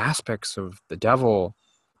scary aspects of the devil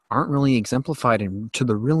aren't really exemplified to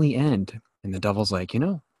the really end. And the devil's like,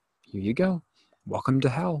 here you go. Welcome to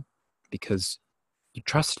hell, because you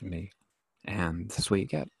trusted me. And this is what you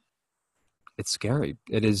get. it's scary.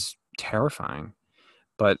 It is terrifying.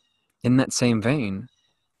 But in that same vein,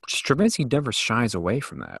 Stravinsky never shies away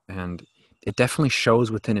from that. And it definitely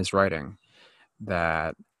shows within his writing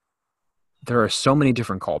that there are so many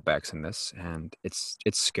different callbacks in this, and it's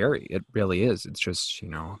scary. It really is. It's just,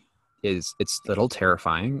 it's a little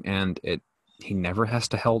terrifying, and he never has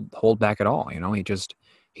to hold back at all.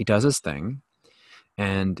 He does his thing,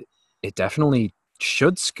 and it definitely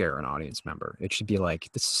should scare an audience member. It should be like,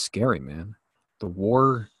 this is scary, man. The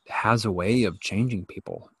war has a way of changing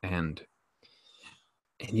people, and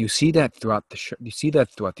you see that throughout the show. You see that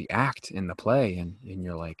throughout the act in the play, and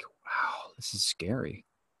you're like, wow, this is scary.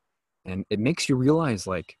 And it makes you realize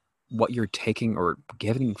like what you're taking or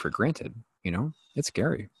giving for granted. It's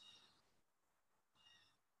scary.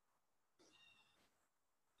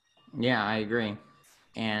 Yeah, I agree.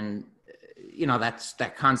 And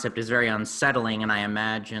that concept is very unsettling, and I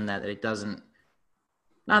imagine that it doesn't,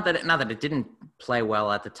 not that it didn't play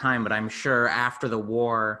well at the time, but I'm sure after the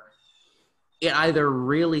war it either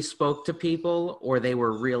really spoke to people or they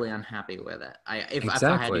were really unhappy with it. If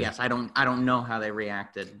I had to guess, I don't know how they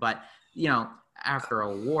reacted, but after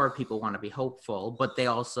a war, people want to be hopeful, but they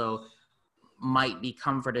also might be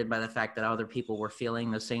comforted by the fact that other people were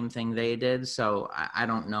feeling the same thing they did. So I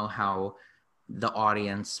don't know how the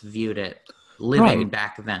audience viewed it living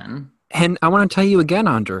back then. And I want to tell you again,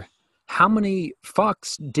 Andrew, how many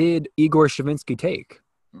fucks did Igor Stravinsky take?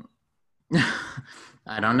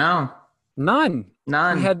 I don't know. None.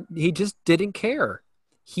 He just didn't care.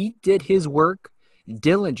 He did his work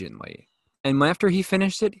diligently. And after he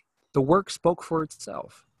finished it, the work spoke for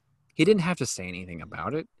itself. He didn't have to say anything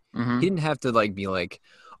about it. Mm-hmm. He didn't have to be like,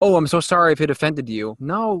 oh, I'm so sorry if it offended you.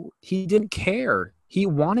 No, he didn't care. He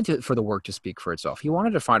wanted for the work to speak for itself. He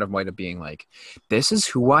wanted to find a way of being like, this is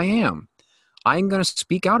who I am. I'm going to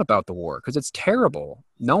speak out about the war because it's terrible.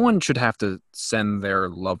 No one should have to send their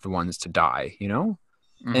loved ones to die,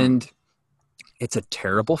 Mm-hmm. And it's a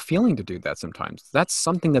terrible feeling to do that sometimes. That's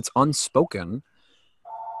something that's unspoken.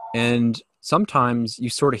 And sometimes you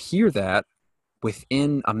sort of hear that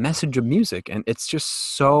within a message of music, and it's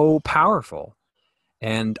just so powerful.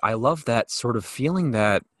 And I love that sort of feeling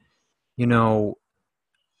that,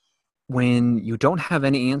 when you don't have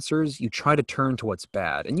any answers, you try to turn to what's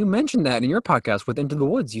bad. And you mentioned that in your podcast with Into the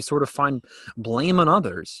Woods. You sort of find blame on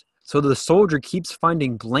others. So the soldier keeps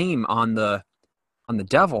finding blame on the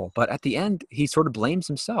devil, but at the end, he sort of blames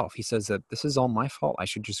himself. He says that this is all my fault. I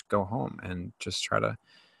should just go home and just try to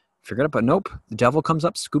figure it out. But nope, the devil comes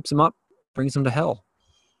up, scoops him up, brings him to hell.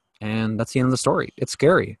 And that's the end of the story. It's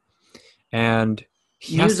scary. And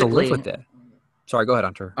he has to live with it. Sorry, go ahead,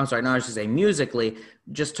 Hunter. I'm sorry. No, I was just saying, musically,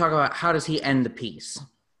 just talk about how does he end the piece?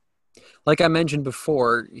 Like I mentioned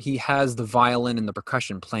before, he has the violin and the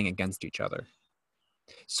percussion playing against each other.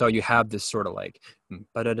 So you have this sort of like,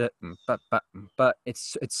 but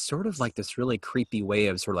it's sort of like this really creepy way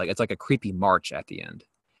of sort of like, it's like a creepy march at the end.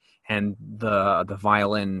 And the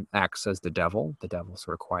violin acts as the devil. The devil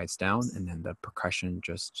sort of quiets down, and then the percussion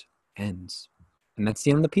just ends. And that's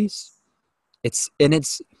the end of the piece.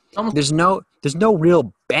 There's no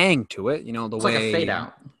real bang to it, the it's way like a fade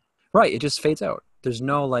out. Right, it just fades out. There's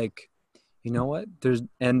no like,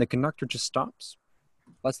 and the conductor just stops,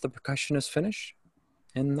 lets the percussionist finish,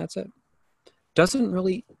 and that's it.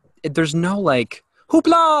 There's no like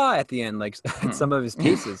hoopla at the end like some of his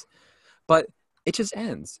pieces, but it just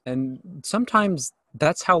ends. And sometimes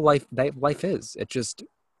that's how life is. It just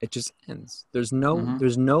ends. There's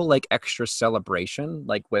no like extra celebration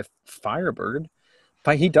like with Firebird.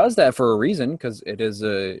 But he does that for a reason, because it is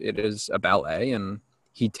a ballet, and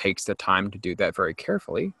he takes the time to do that very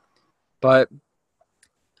carefully. But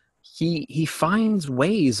he finds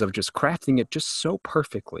ways of just crafting it just so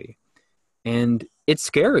perfectly. And it's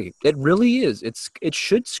scary. It really is. It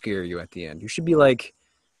should scare you at the end. You should be like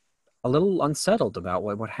a little unsettled about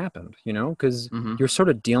what happened, because you're sort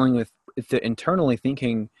of dealing with internally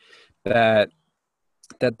thinking that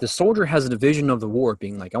the soldier has a vision of the war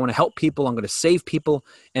being like, I want to help people, I'm going to save people,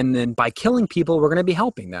 and then by killing people, we're going to be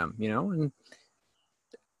helping them,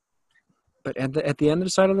 but at the end of the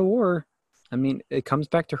side of the war, I mean, it comes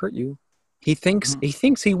back to hurt you. He thinks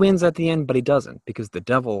he wins at the end, but he doesn't, because the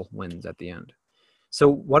devil wins at the end. So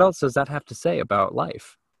what else does that have to say about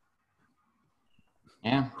life?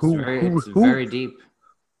 Yeah, it's very deep.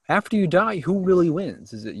 After you die, who really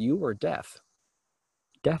wins? Is it you or death?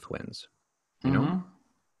 Death wins.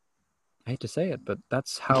 I hate to say it, but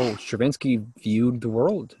that's how Stravinsky viewed the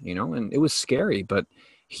world, and it was scary, but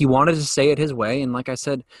he wanted to say it his way. And like I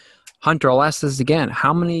said, Hunter, I'll ask this again.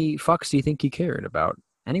 How many fucks do you think he cared about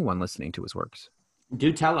anyone listening to his works?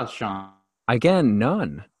 Do tell us, Sean. Again,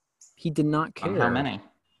 none. He did not On how care. many?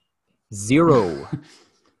 0.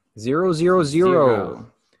 0, 0, 0.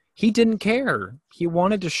 Zero. He didn't care. He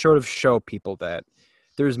wanted to sort of show people that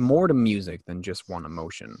there's more to music than just one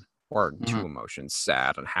emotion or two emotions,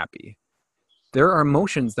 sad and happy. There are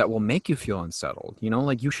emotions that will make you feel unsettled. You know,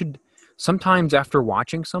 like you should sometimes after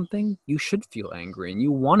watching something, you should feel angry and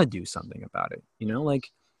you want to do something about it. You know, like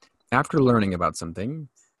after learning about something,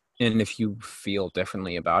 and if you feel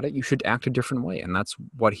differently about it, you should act a different way. And that's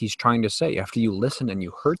what he's trying to say. After you listen and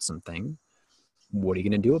you heard something, what are you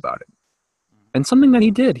going to do about it? And something that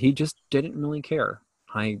he did, he just didn't really care.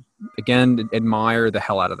 I, again, admire the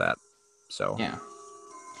hell out of that. So, Yeah.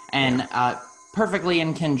 And perfectly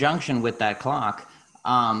in conjunction with that clock,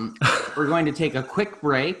 we're going to take a quick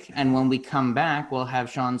break. And when we come back, we'll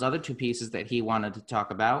have Sean's other two pieces that he wanted to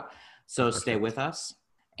talk about. So stay with us,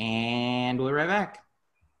 and we'll be right back.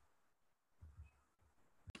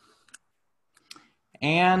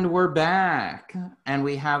 And we're back. And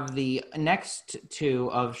we have the next two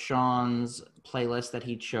of Sean's playlist that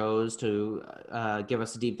he chose to give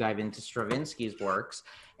us a deep dive into Stravinsky's works.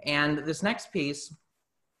 And this next piece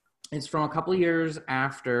is from a couple of years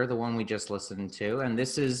after the one we just listened to. And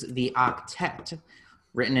this is the Octet,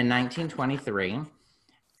 written in 1923.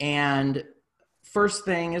 And first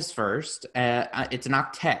thing is first, it's an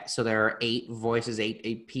octet. So there are 8 voices,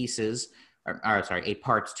 eight pieces, or sorry, 8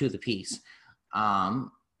 parts to the piece. Oct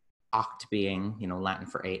being, Latin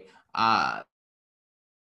for 8.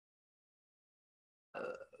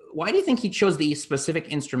 Why do you think he chose the specific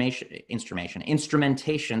instrumentation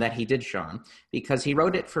that he did, Sean? Because he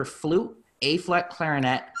wrote it for flute, A-flat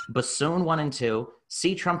clarinet, bassoon 1 and 2,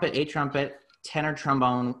 C trumpet, A trumpet, tenor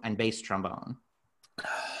trombone, and bass trombone.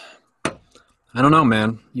 I don't know,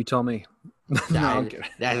 man. You tell me. No, I'm kidding.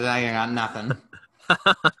 I got nothing.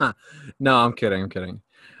 No, I'm kidding.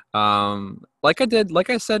 Like I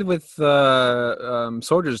said with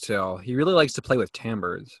Soldier's Tale, he really likes to play with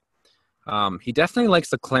timbres. He definitely likes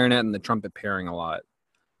the clarinet and the trumpet pairing a lot.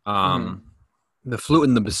 The flute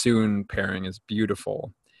and the bassoon pairing is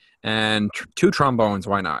beautiful. And 2 trombones,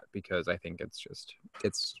 why not? Because I think it's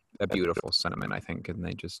a beautiful sentiment, I think, and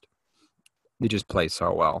they just play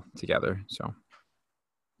so well together. So,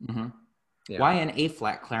 yeah. Why an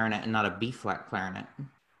A-flat clarinet and not a B-flat clarinet?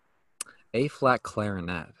 A-flat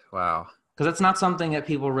clarinet, wow. Because it's not something that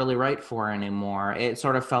people really write for anymore. It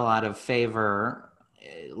sort of fell out of favor.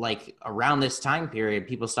 Like around this time period,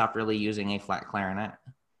 people stopped really using A-flat clarinet.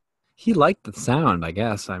 He liked the sound, I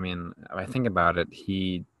guess. I mean, if I think about it,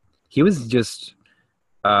 he was just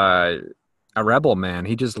a rebel, man.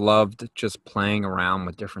 He just loved just playing around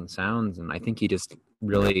with different sounds, and I think he just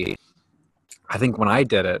really. I think when I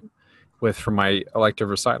did it for my elective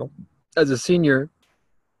recital as a senior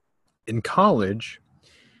in college,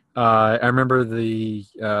 I remember the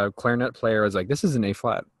clarinet player was like, "This is an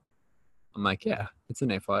A-flat." I'm like, "Yeah, it's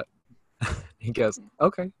an A-flat." He goes,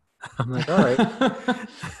 "Okay." I'm like, "All right."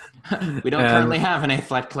 We don't currently have an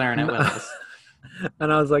A-flat clarinet with us.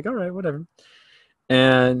 And I was like, "All right, whatever."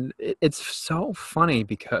 And it's so funny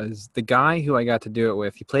because the guy who I got to do it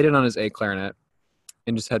with, he played it on his A clarinet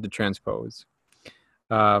and just had to transpose.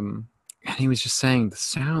 And he was just saying the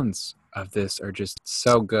sounds of this are just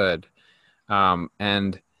so good.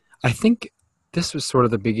 And I think this was sort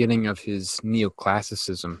of the beginning of his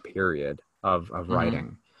neoclassicism period of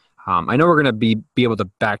writing. I know we're going to be able to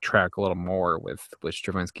backtrack a little more with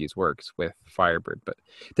Stravinsky's works with Firebird, but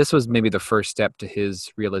this was maybe the first step to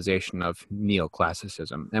his realization of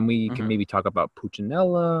neoclassicism. And we can maybe talk about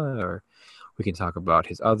Puccinella, or we can talk about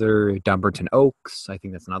his other Dumbarton Oaks. I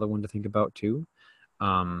think that's another one to think about too.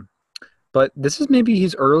 But this is maybe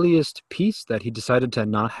his earliest piece that he decided to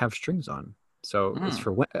not have strings on. So it's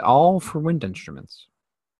all for wind instruments.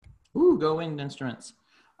 Ooh, go wind instruments.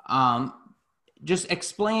 Just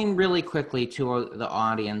explain really quickly to the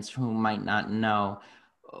audience who might not know,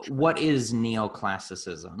 what is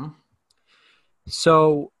neoclassicism?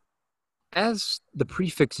 So, as the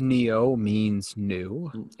prefix neo means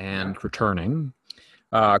new and returning,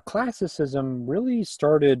 classicism really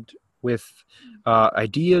started with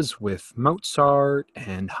ideas with Mozart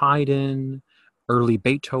and Haydn, early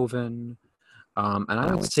Beethoven. And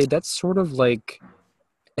I would say that's sort of like,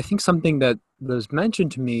 I think something that was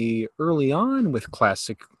mentioned to me early on with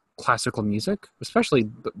classical music, especially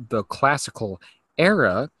the classical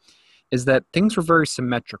era, is that things were very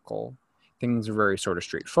symmetrical. Things were very sort of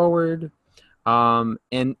straightforward. And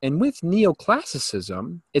with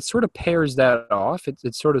neoclassicism, it sort of pairs that off.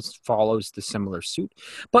 It sort of follows the similar suit.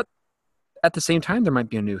 But at the same time, there might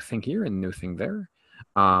be a new thing here and a new thing there.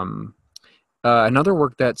 Another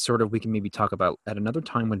work that sort of we can maybe talk about at another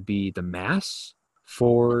time would be the Mass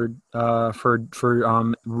for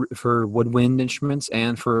woodwind instruments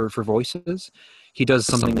and for voices. He does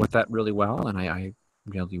something with that really well, and I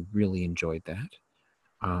really, really enjoyed that.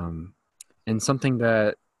 And something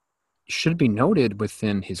that should be noted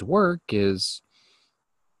within his work is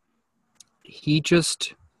he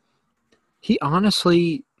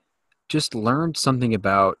honestly just learned something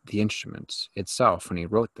about the instruments itself when he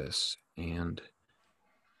wrote this. And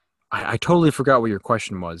I totally forgot what your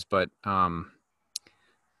question was, but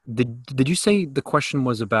did you say the question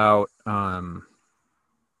was about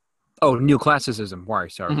neoclassicism? Why?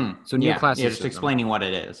 Sorry. Mm-hmm. So Yeah, neoclassicism. just explaining what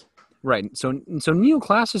it is. Right. So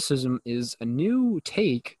neoclassicism is a new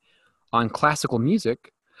take on classical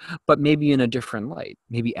music, but maybe in a different light,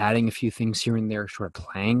 maybe adding a few things here and there, sort of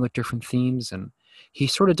playing with different themes. And he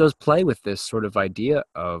sort of does play with this sort of idea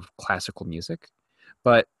of classical music.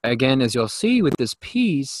 But again, as you'll see with this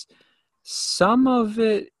piece, some of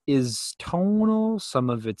it is tonal, some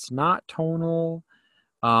of it's not tonal.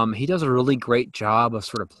 He does a really great job of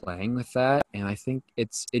sort of playing with that, and I think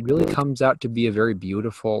it really comes out to be a very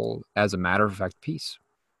beautiful, as a matter of fact, piece.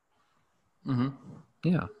 Mm-hmm.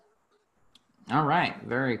 Yeah. All right,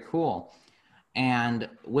 very cool. And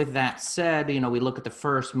with that said, we look at the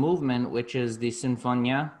first movement, which is the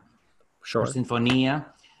Sinfonia, Sure. or Sinfonia,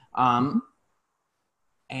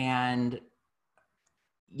 and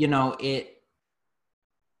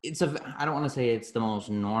it's I don't want to say it's the most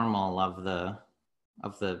normal of the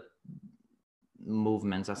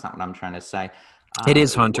movements. That's not what I'm trying to say. It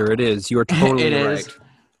is, Hunter. It is. You are totally right. Is.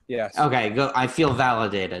 Yes. Okay, go. I feel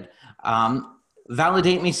validated.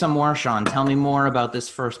 Validate me some more, Sean. Tell me more about this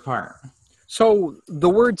first part. So the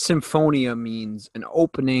word symphonia means an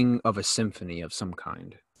opening of a symphony of some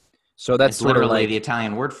kind. So that's it's literally like the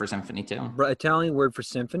Italian word for symphony too. Italian word for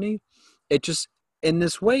symphony. It just, in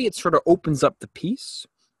this way, it sort of opens up the piece.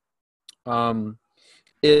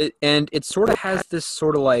 It sort of has this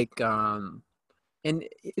sort of like, and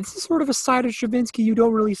it's sort of a side of Stravinsky you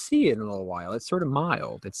don't really see in a little while. It's sort of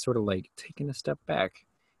mild. It's sort of like taking a step back.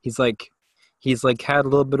 He's like had a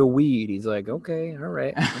little bit of weed. He's like, okay, all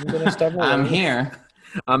right, I'm gonna step away. I'm here.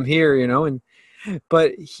 I'm here,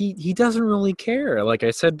 but he doesn't really care. Like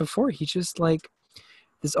I said before, he's just like,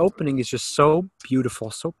 this opening is just so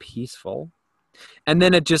beautiful, so peaceful. And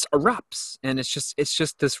then it just erupts, and it's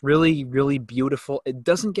just this really, really beautiful. It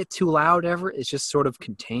doesn't get too loud ever. It's just sort of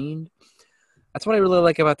contained. That's what I really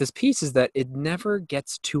like about this piece, is that it never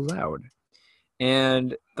gets too loud.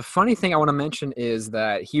 And the funny thing I want to mention is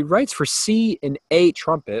that he writes for C and A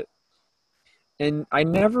trumpet, and I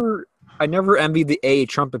never envied the A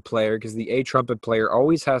trumpet player, because the A trumpet player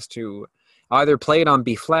always has to either play it on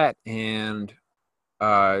B flat and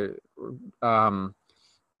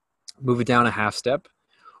move it down a half step,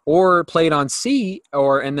 or play it on C,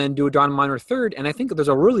 and then do a down minor third. And I think there's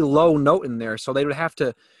a really low note in there, so they would have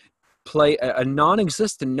to play a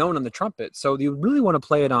non-existent note on the trumpet. So you really want to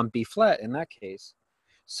play it on B flat in that case.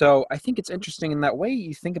 So I think it's interesting in that way.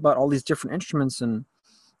 You think about all these different instruments, and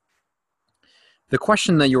the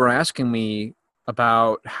question that you were asking me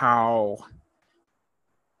about how...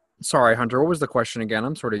 Sorry, Hunter, what was the question again?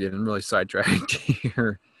 I'm sort of getting really sidetracked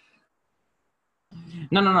here.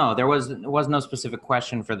 No. There was no specific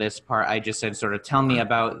question for this part. I just said, sort of, tell me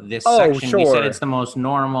about this section. Sure. You said it's the most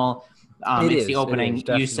normal. It's the opening. Is,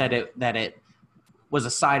 you said that it was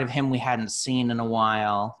a side of him we hadn't seen in a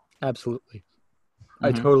while. Absolutely.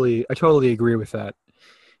 Mm-hmm. I totally agree with that.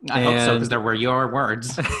 I hope so, because there were your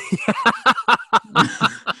words.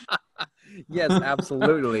 Yes,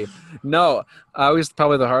 absolutely. No, it was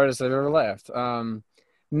probably the hardest I've ever laughed.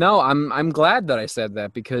 No, I'm glad that I said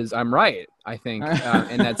that, because I'm right, I think,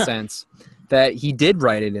 in that sense, that he did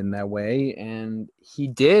write it in that way, and he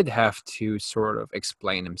did have to sort of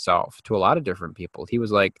explain himself to a lot of different people. He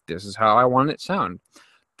was like, this is how I want it to sound.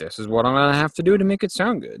 This is what I'm going to have to do to make it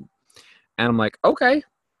sound good. And I'm like, okay,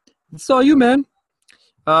 it's all you, man.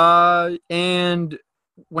 And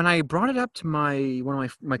when I brought it up to one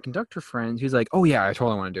of my conductor friends, he's like, oh yeah, I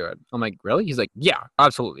totally want to do it. I'm like, really? He's like, yeah,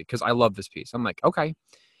 absolutely, because I love this piece. I'm like, okay.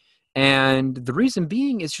 And the reason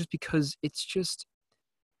being is just because it's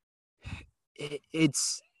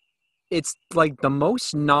like the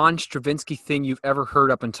most non-Stravinsky thing you've ever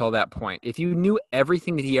heard up until that point. If you knew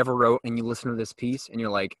everything that he ever wrote and you listen to this piece and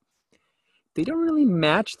you're like, they don't really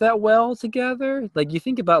match that well together. Like, you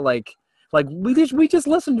think about like we just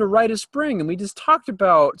listened to Rite of Spring, and we just talked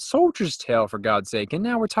about Soldier's Tale, for God's sake, and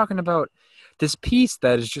now we're talking about this piece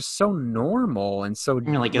that is just so normal and so...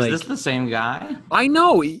 You're like, is this the same guy? I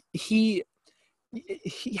know. He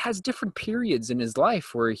has different periods in his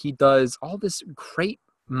life where he does all this great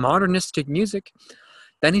modernistic music.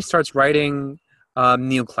 Then he starts writing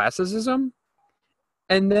neoclassicism.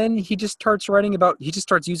 And then he just starts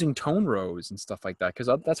using tone rows and stuff like that, because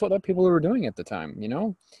that's what other people were doing at the time, you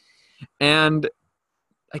know? And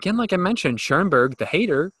again, like I mentioned, Schoenberg, the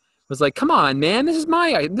hater, was like, come on, man, this is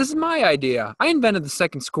my idea. I invented the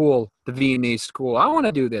second school, the Viennese school. I want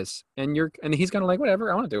to do this. And he's kind of like,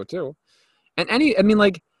 whatever, I want to do it too. And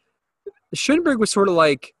like, Schoenberg was sort of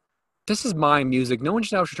like, this is my music. No one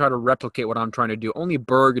should try to replicate what I'm trying to do. Only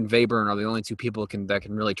Berg and Webern are the only two people that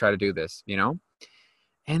can really try to do this, you know?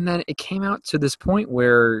 And then it came out to this point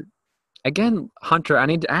where, again, Hunter, I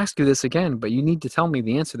need to ask you this again, but you need to tell me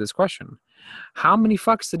the answer to this question. How many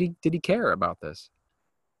fucks did he care about this?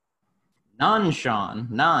 None, Sean.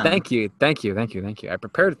 None. Thank you. I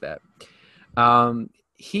prepared that.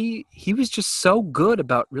 He was just so good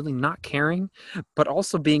about really not caring, but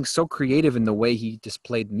also being so creative in the way he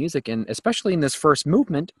displayed music. And especially in this first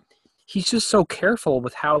movement, he's just so careful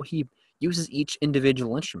with how he uses each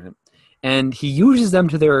individual instrument. And he uses them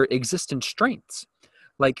to their existent strengths.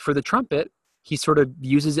 Like for the trumpet, he sort of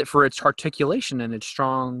uses it for its articulation and its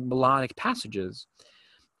strong melodic passages.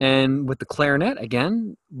 And with the clarinet,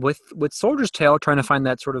 again, with Soldier's Tale, trying to find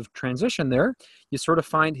that sort of transition there, you sort of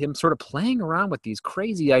find him sort of playing around with these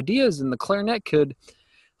crazy ideas. And the clarinet could,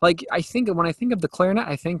 when I think of the clarinet,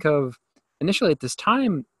 I think of, initially at this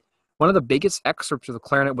time, one of the biggest excerpts of the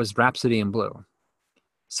clarinet was Rhapsody in Blue.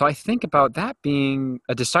 So I think about that being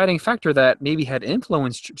a deciding factor that maybe had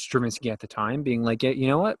influenced Stravinsky at the time, being like, you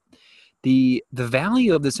know what? The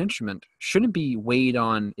value of this instrument shouldn't be weighed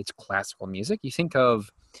on its classical music. You think of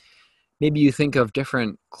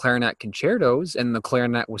different clarinet concertos, and the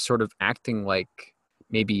clarinet was sort of acting like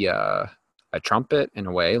maybe a trumpet in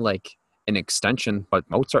a way, like an extension, but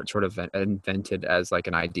Mozart sort of invented as like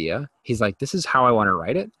an idea. He's like, this is how I want to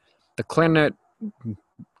write it. The clarinet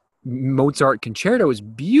Mozart concerto is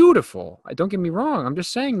beautiful. Don't get me wrong. I'm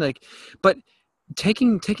just saying, like, but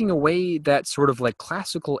taking away that sort of like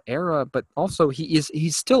classical era, but also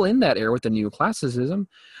he's still in that era with the neoclassicism,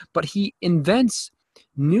 but he invents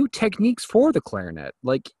new techniques for the clarinet.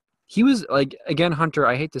 Like he was like, again, Hunter,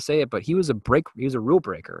 I hate to say it, but he was a rule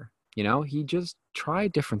breaker. You know, he just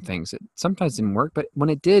tried different things. It sometimes didn't work, but when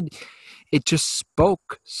it did, it just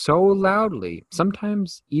spoke so loudly.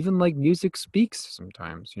 Sometimes even like music speaks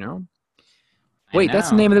sometimes, you know? Wait, that's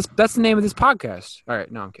the name of this podcast. All right,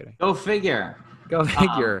 no, I'm kidding. Go figure.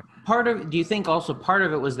 Do you think also part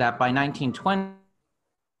of it was that by 1920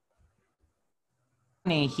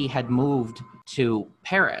 he had moved to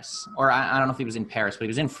Paris, or I don't know if he was in Paris, but he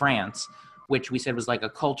was in France, which we said was like a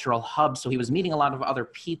cultural hub. So he was meeting a lot of other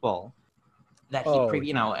people that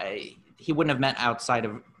he wouldn't have met outside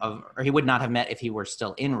of, or he would not have met if he were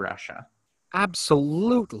still in Russia.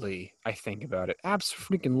 Absolutely. I think about it.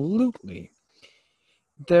 Absolutely.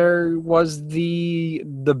 There was the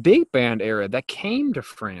big band era that came to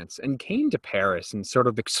France and came to Paris and sort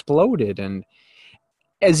of exploded. And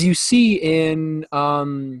as you see in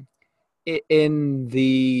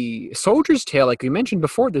the Soldier's Tale, like we mentioned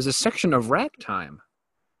before, there's a section of ragtime.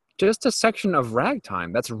 Just a section of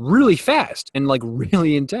ragtime that's really fast and like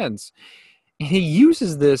really intense. And he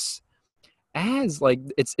uses this as like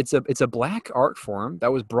it's a black art form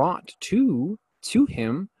that was brought to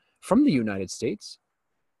him from the United States,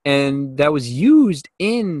 and that was used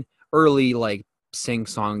in early like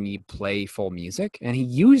sing-songy, playful music, and he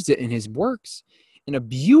used it in his works in a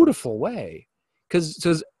beautiful way.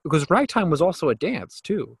 Because ragtime was also a dance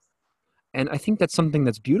too. And I think that's something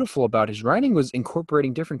that's beautiful about his writing, was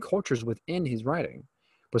incorporating different cultures within his writing,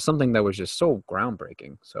 was something that was just so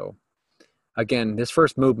groundbreaking. So again, this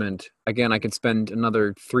first movement, again, I could spend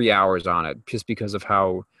another 3 hours on it just because of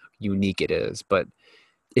how unique it is. But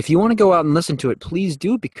if you want to go out and listen to it, please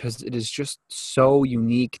do, because it is just so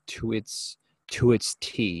unique to its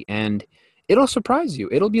T. And it'll surprise you.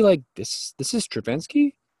 It'll be like, this is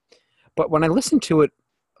Stravinsky? But when I listen to it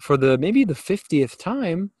for maybe the 50th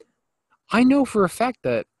time, I know for a fact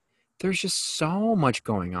that there's just so much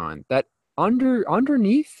going on that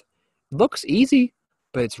underneath looks easy,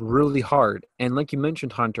 but it's really hard. And like you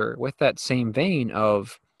mentioned, Hunter, with that same vein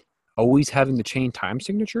of always having the chain time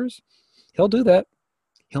signatures, he'll do that.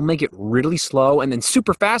 He'll make it really slow and then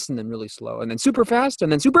super fast and then really slow and then super fast and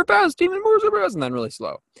then super fast, even more super fast and then really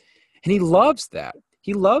slow. And he loves that.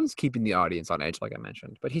 He loves keeping the audience on edge, like I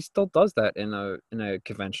mentioned, but he still does that in a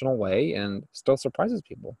conventional way and still surprises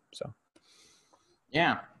people. So.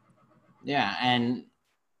 Yeah. And,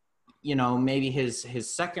 maybe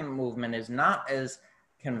his second movement is not as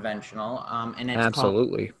conventional. And it's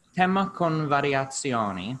absolutely called Tema con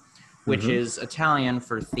variazioni, which is Italian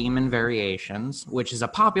for theme and variations, which is a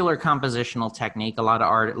popular compositional technique. A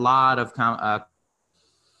lot of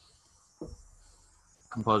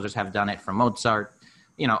composers have done it, from Mozart,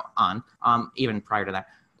 on, even prior to that.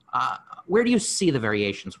 Where do you see the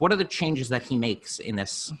variations? What are the changes that he makes in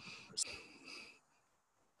this?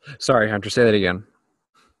 Sorry, Hunter, say that again.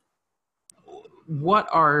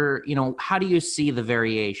 How do you see the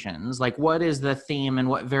variations? Like, what is the theme and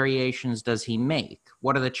what variations does he make?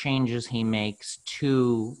 What are the changes he makes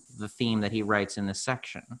to the theme that he writes in this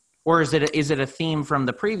section? Or is it a theme from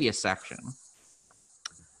the previous section?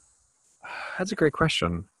 That's a great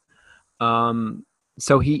question.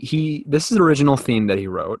 So he this is the original theme that he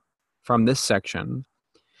wrote from this section.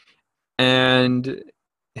 And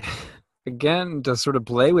again, to sort of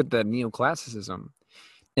play with that neoclassicism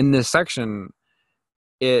in this section,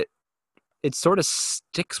 it sort of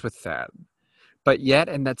sticks with that. But yet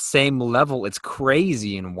in that same level, it's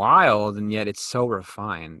crazy and wild, and yet it's so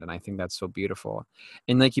refined. And I think that's so beautiful.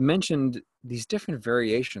 And like you mentioned, these different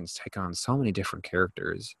variations take on so many different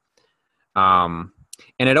characters. And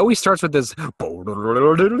it always starts with this,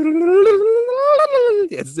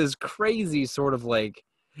 it's this crazy sort of like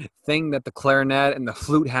thing that the clarinet and the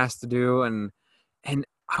flute has to do. And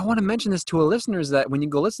I want to mention this to our listeners, that when you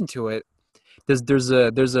go listen to it, there's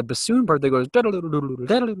a bassoon part that goes,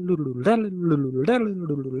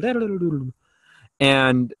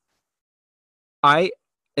 and I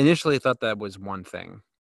initially thought that was one thing,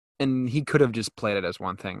 and he could have just played it as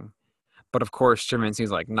one thing. But of course,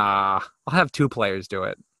 Stravinsky's like, nah, I'll have two players do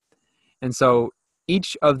it. And so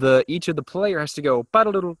each of the player has to go,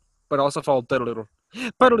 but also fall,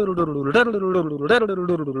 and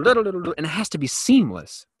it has to be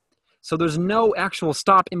seamless. So there's no actual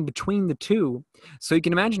stop in between the two. So you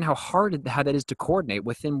can imagine how that is to coordinate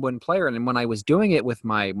within one player. And when I was doing it with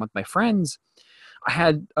my friends, I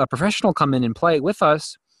had a professional come in and play it with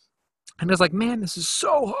us. And I was like, man, this is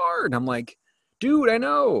so hard. I'm like, dude, I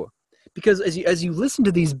know. Because as you listen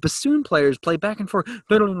to these bassoon players play back and forth,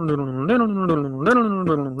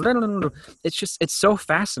 it's so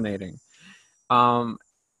fascinating. And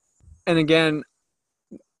again,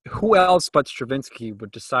 who else but Stravinsky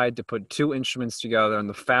would decide to put two instruments together in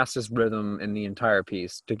the fastest rhythm in the entire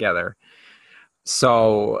piece together?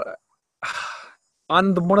 So,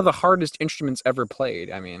 on one of the hardest instruments ever played,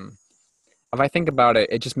 I mean, if I think about it,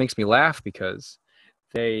 it just makes me laugh because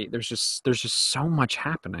there's just so much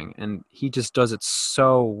happening, and he just does it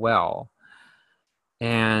so well,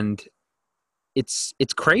 and it's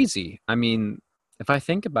crazy. I mean, if I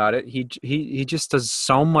think about it, he just does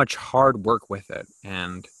so much hard work with it,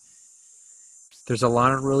 and there's a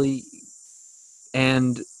lot of really,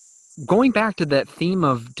 and going back to that theme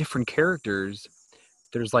of different characters,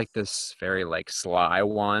 there's like this very like sly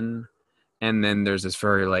one, and then there's this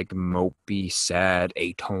very like mopey, sad,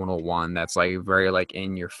 atonal one that's like very like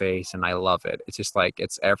in your face, and I love it. It's just like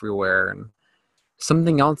it's everywhere. And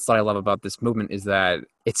something else that I love about this movement is that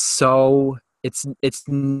it's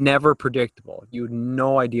never predictable. You have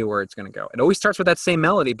no idea where it's going to go. It always starts with that same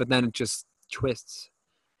melody, but then it just twists.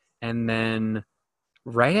 And then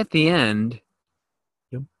right at the end,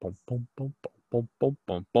 and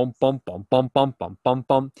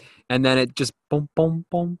then it just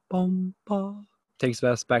takes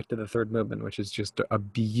us back to the third movement, which is just a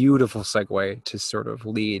beautiful segue to sort of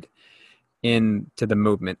lead into the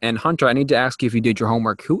movement. And Hunter, I need to ask you, if you did your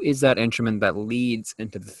homework, who is that instrument that leads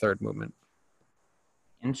into the third movement?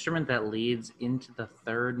 Instrument that leads into the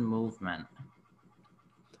third movement.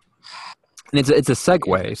 And it's a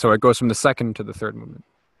segue, so it goes from the second to the third movement.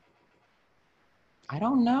 I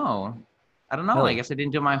don't know. Really? I guess I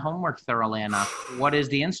didn't do my homework thoroughly enough. What is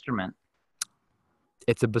the instrument?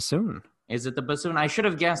 It's a bassoon. Is it the bassoon? I should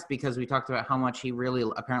have guessed, because we talked about how much he really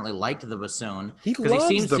apparently liked the bassoon. He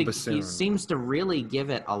loves the bassoon. He seems to really give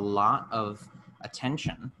it a lot of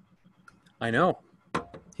attention. I know.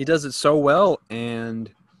 He does it so well,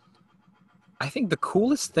 and I think the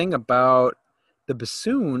coolest thing about the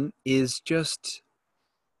bassoon is just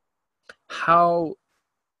how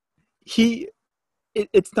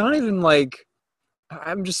it's not even like,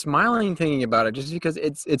 I'm just smiling thinking about it, just because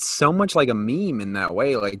it's so much like a meme in that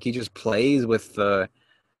way. Like, he just plays with the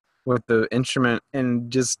instrument and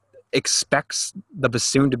just expects the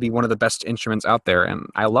bassoon to be one of the best instruments out there. And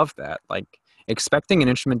I love that. Like, expecting an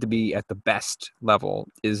instrument to be at the best level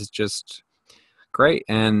is just great.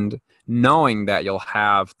 And knowing that you'll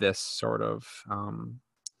have this sort of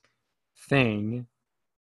thing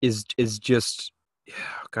is just,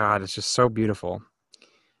 oh God, it's just so beautiful.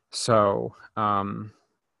 So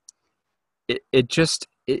it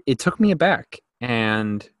took me aback,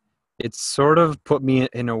 and it sort of put me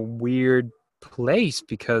in a weird place,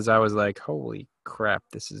 because I was like, holy crap,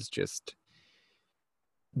 this is just,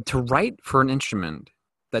 to write for an instrument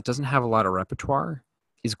that doesn't have a lot of repertoire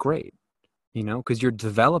is great, you know, because you're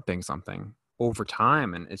developing something over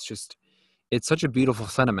time, and it's such a beautiful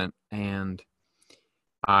sentiment. And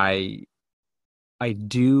I I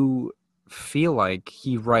do feel like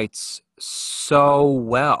he writes so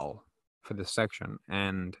well for this section.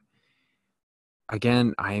 And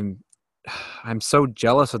again, I'm so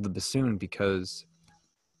jealous of the bassoon, because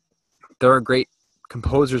there are great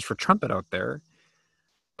composers for trumpet out there,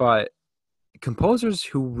 but composers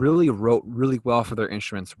who really wrote really well for their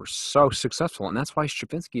instruments were so successful. And that's why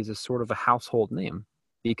Stravinsky is a sort of a household name,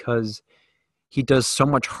 because he does so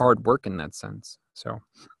much hard work in that sense. So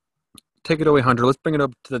take it away, Hunter. Let's bring it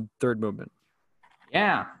up to the third movement.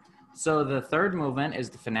 Yeah. So the third movement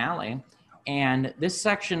is the finale. And this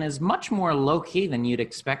section is much more low-key than you'd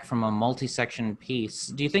expect from a multi-section piece.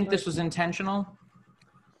 Do you think this was intentional?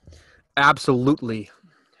 Absolutely.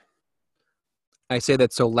 I say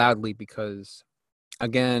that so loudly because,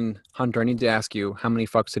 again, Hunter, I need to ask you, how many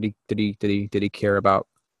fucks did he care about?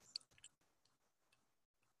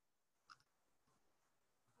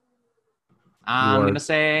 I'm going to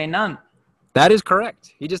say none. That is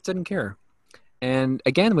correct. He just didn't care. And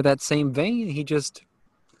again, with that same vein, he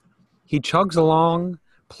chugs along,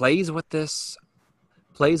 plays with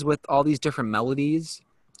all these different melodies,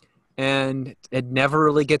 and it never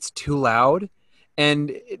really gets too loud.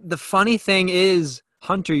 And the funny thing is,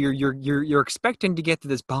 Hunter, you're expecting to get to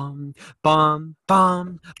this bum bum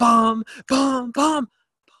bum bum bum bum.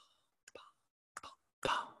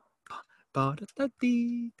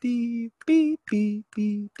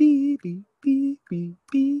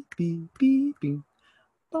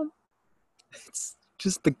 It's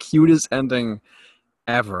just the cutest ending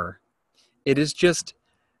ever. It is just,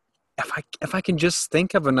 if I can just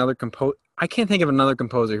think of another I can't think of another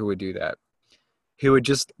composer who would do that. Who would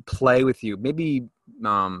just play with you. Maybe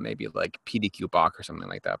like PDQ Bach or something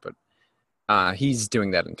like that, but he's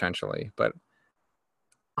doing that intentionally. But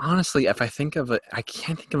honestly, if I think of it, I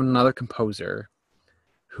can't think of another composer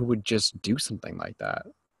who would just do something like that.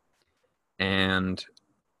 And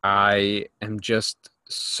I am just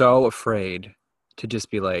so afraid to just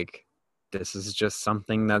be like, this is just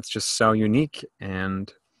something that's just so unique,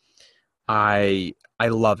 and I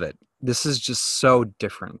love it. This is just so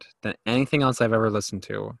different than anything else I've ever listened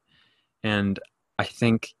to. And I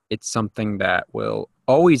think it's something that will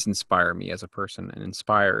always inspire me as a person, and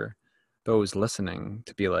inspire those listening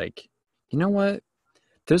to be like, you know what?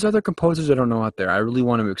 There's other composers I don't know out there. I really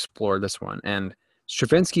want to explore this one. And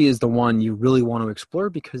Stravinsky is the one you really want to explore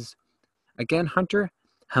because, again, Hunter,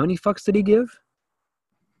 how many fucks did he give?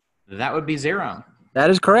 That would be 0. That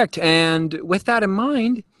is correct. And with that in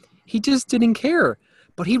mind, he just didn't care.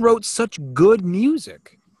 But he wrote such good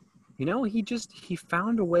music. You know, he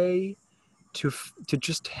found a way to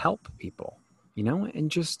just help people, you know,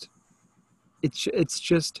 and just it's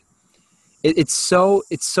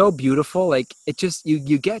so beautiful. Like, it just,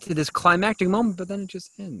 you get to this climactic moment, but then it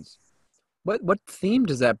just ends. What theme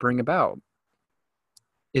does that bring about?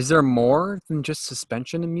 Is there more than just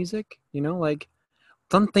suspension in music? You know, like,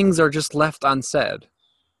 some things are just left unsaid,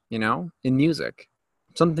 you know, in music.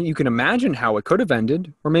 Something you can imagine how it could have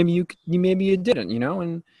ended, or maybe maybe you didn't, you know,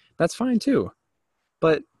 and that's fine too.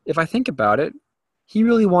 But if I think about it, he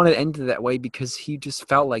really wanted to end it that way because he just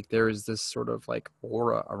felt like there was this sort of like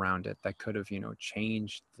aura around it that could have, you know,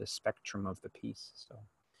 changed the spectrum of the piece. So,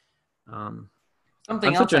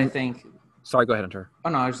 Something else I think. Sorry, go ahead, Hunter. Oh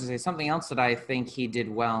no, I was going to say something else that I think he did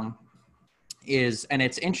well is, and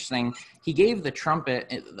it's interesting, he gave the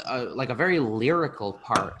trumpet like a very lyrical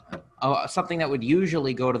part, something that would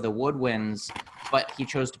usually go to the woodwinds, but he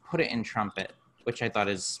chose to put it in trumpet, which I thought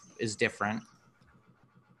is different.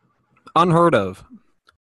 Unheard of.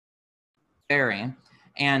 Very.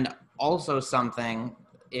 And also something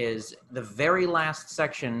is the very last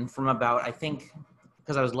section from about, I think,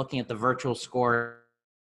 because I was looking at the virtual score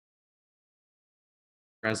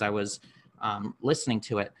as I was listening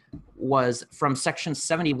to it, was from section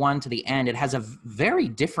 71 to the end. It has a very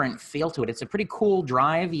different feel to it. It's a pretty cool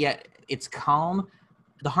drive, yet it's calm.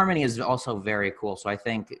 The harmony is also very cool. So I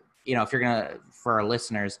think, you know, if you're going to, for our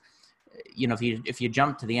listeners, you know, if you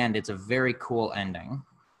jump to the end, it's a very cool ending.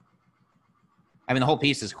 I mean, the whole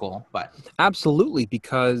piece is cool, but. Absolutely,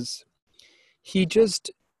 because he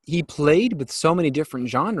played with so many different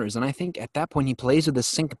genres, and I think at that point he plays with a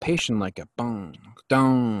syncopation, like a boom,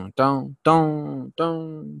 dong, dong, dong,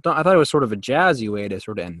 dong, dong. I thought it was sort of a jazzy way to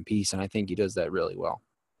sort of end the piece, and I think he does that really well.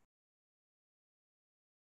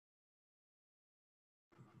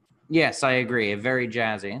 Yes, I agree. Very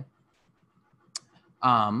jazzy.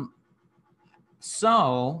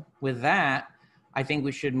 So with that, I think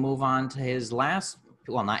we should move on to his last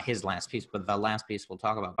well, not his last piece, but the last piece we'll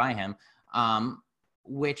talk about by him,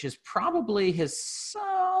 which is probably his,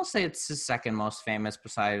 I'll say it's his second most famous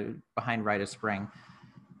behind Rite of Spring.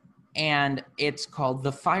 And it's called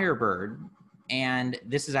The Firebird. And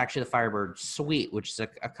this is actually the Firebird Suite, which is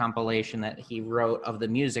a compilation that he wrote of the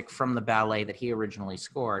music from the ballet that he originally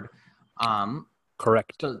scored.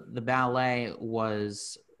 Correct. So the ballet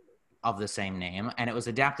was of the same name, and it was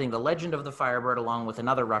adapting the legend of the Firebird along with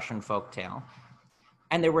another Russian folktale.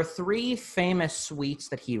 And there were 3 famous suites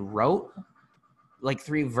that he wrote, like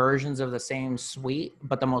 3 versions of the same suite,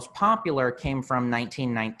 but the most popular came from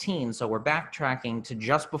 1919. So we're backtracking to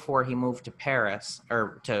just before he moved to Paris,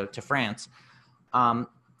 or to France. And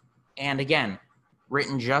again,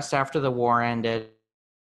 written just after the war ended.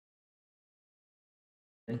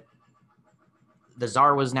 The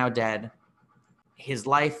Tsar was now dead. His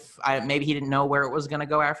life, maybe he didn't know where it was going to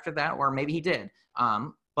go after that, or maybe he did.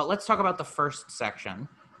 But let's talk about the first section.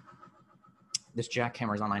 This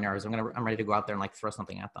jackhammer's on my nerves. I'm ready to go out there and like throw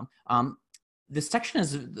something at them. This section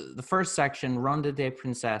is the first section, Ronde des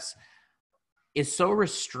Princesses, is so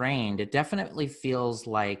restrained. It definitely feels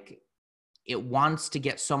like it wants to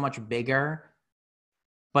get so much bigger,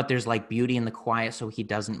 but there's like beauty in the quiet, so he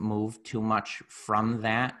doesn't move too much from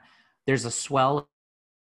that. There's a swell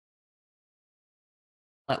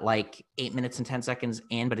at like 8 minutes and 10 seconds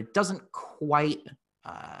in, but it doesn't quite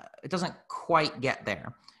get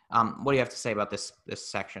there. What do you have to say about this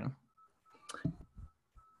section?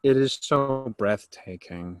 It is so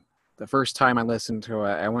breathtaking. The first time I listened to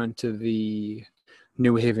it, I went to the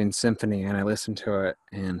New Haven Symphony and I listened to it,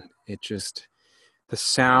 and the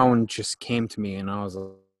sound just came to me, and I was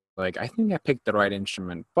like, I think I picked the right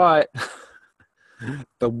instrument. But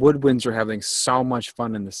the woodwinds are having so much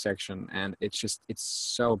fun in this section, and it's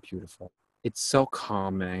so beautiful. It's so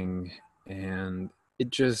calming, and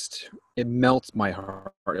it melts my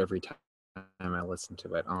heart every time I listen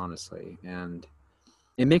to it, honestly. And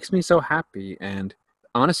it makes me so happy. And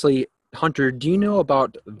honestly, Hunter, do you know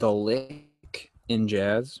about the lick in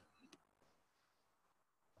jazz?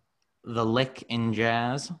 The lick in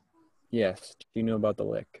jazz? Yes. Do you know about the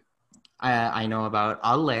lick? I know about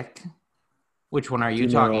a lick. Which one are you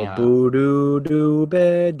Do talking know about? boo doo doo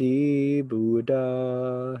be dee boo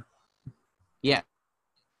da? Yeah.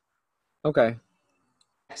 Okay.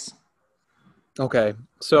 Yes. Okay.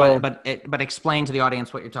 So But explain to the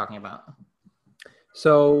audience what you're talking about.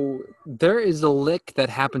 So there is a lick that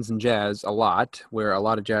happens in jazz a lot, where a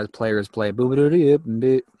lot of jazz players play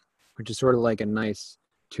boo-ba-doo-doo-doo, which is sort of like a nice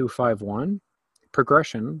 2-5-1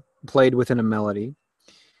 progression played within a melody.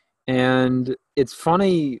 And it's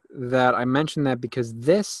funny that I mentioned that because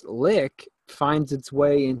this lick finds its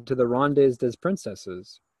way into the Rondes des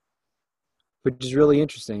Princesses, which is really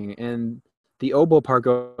interesting. And the oboe part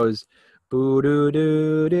goes boo doo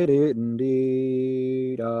doo doo doo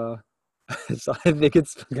dee da. So I think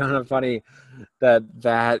it's kind of funny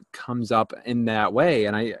that comes up in that way,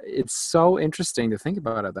 and it's so interesting to think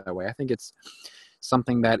about it that way. I think it's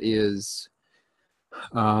something that is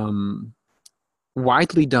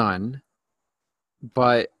widely done,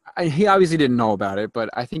 but he obviously didn't know about it. But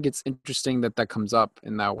I think it's interesting that comes up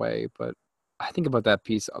in that way. But I think about that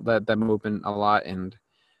piece, that movement a lot, and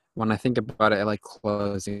when I think about it, I like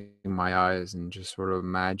closing my eyes and just sort of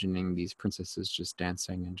imagining these princesses just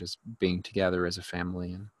dancing and just being together as a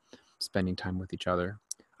family and spending time with each other.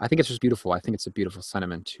 I think it's just beautiful. I think it's a beautiful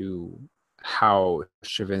sentiment to how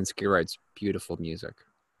Stravinsky writes beautiful music.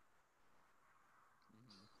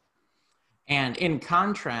 And in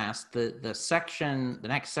contrast, the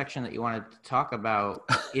next section that you wanted to talk about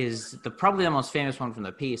is probably the most famous one from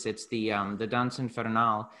the piece. It's the Danse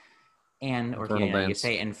Infernale. And or you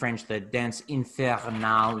say in French the Danse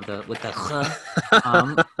Infernale with the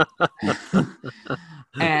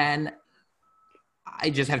and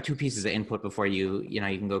I just have 2 pieces of input before you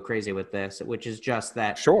can go crazy with this, which is just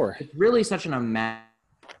that Sure. It's really such an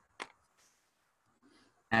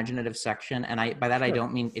imaginative section, and by that I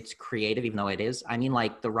don't mean it's creative, even though it is. I mean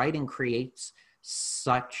like the writing creates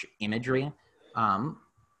such imagery.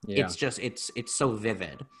 It's just it's so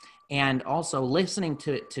vivid. And also listening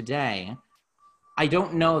to it today, I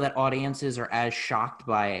don't know that audiences are as shocked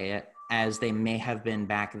by it as they may have been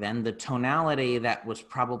back then. The tonality that was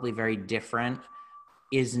probably very different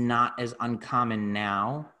is not as uncommon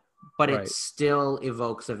now, but Right. It still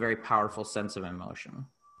evokes a very powerful sense of emotion.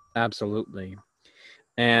 Absolutely.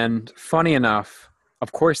 And funny enough,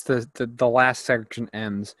 of course, the last section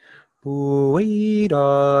ends. And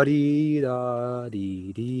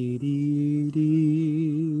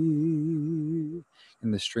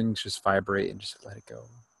the strings just vibrate and just let it go.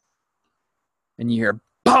 And you hear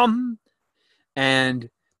bum, And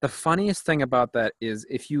the funniest thing about that is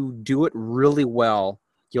if you do it really well,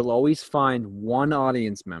 you'll always find one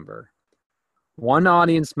audience member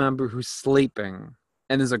who's sleeping.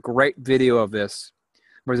 And there's a great video of this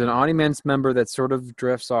where there's an audience member that sort of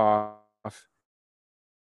drifts off.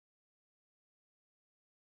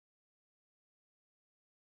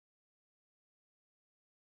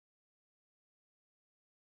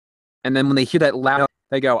 And then when they hear that loud,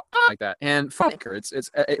 they go ah! Like that. And for Anchor,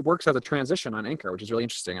 it works as a transition on Anchor, which is really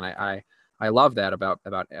interesting, and I love that about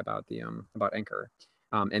Anchor,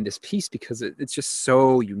 and this piece because it's just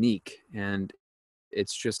so unique, and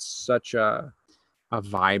it's just such a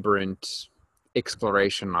vibrant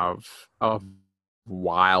exploration of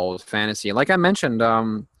wild fantasy. Like I mentioned,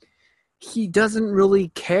 he doesn't really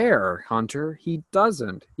care, Hunter. He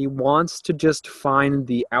doesn't. He wants to just find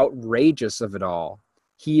the outrageous of it all.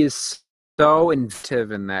 He is so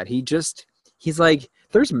inventive in that. He's like,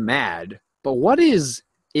 there's mad, but what is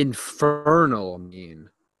infernal mean?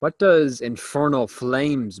 What does infernal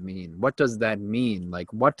flames mean? What does that mean?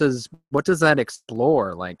 Like, what does that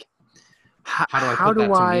explore? Like, How do I put that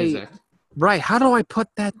to music? Right, how do I put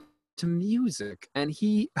that to music? And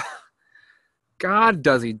God,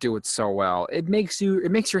 does he do it so well? It makes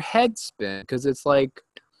your head spin because it's like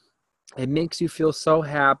it makes you feel so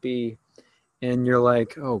happy, and you're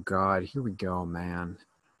like, oh God, here we go, man.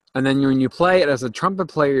 And then when you play it as a trumpet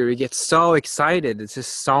player, you get so excited. It's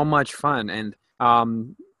just so much fun, and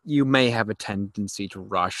you may have a tendency to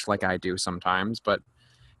rush like I do sometimes, but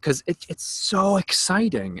because it's so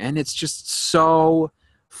exciting and it's just so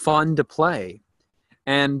fun to play.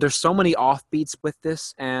 And there's so many offbeats with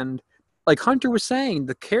this, and like Hunter was saying,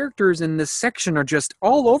 the characters in this section are just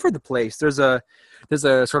all over the place. There's a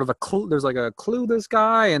sort of a clue, there's like a clueless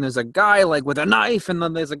guy, and there's a guy like with a knife, and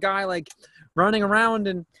then there's a guy like running around,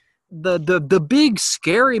 and the big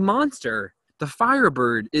scary monster, the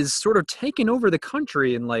Firebird, is sort of taking over the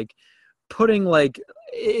country and like putting like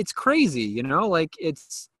it's crazy, like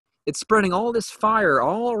it's spreading all this fire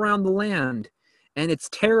all around the land. And it's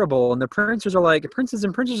terrible, and the princes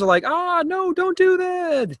and princesses are like, no, don't do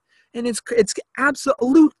that. And it's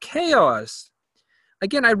absolute chaos.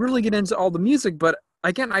 Again, I really get into all the music, but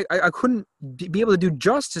again, I couldn't be able to do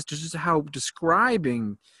justice to just how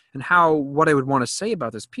describing and what I would want to say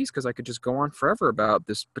about this piece, because I could just go on forever about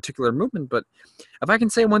this particular movement. But if I can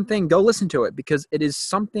say one thing, go listen to it, because it is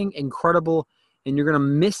something incredible, and you're going to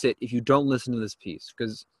miss it if you don't listen to this piece,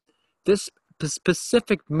 because this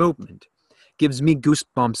specific movement gives me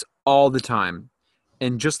goosebumps all the time,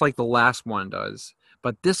 and just like the last one does.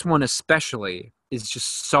 But this one especially is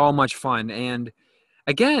just so much fun. And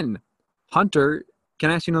again, Hunter,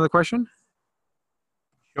 can I ask you another question?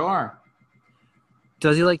 Sure.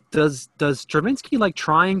 Does Stravinsky like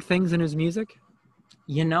trying things in his music?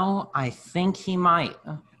 I think he might.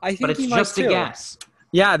 I think but it's he might just too. a guess.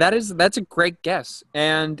 Yeah, that's a great guess.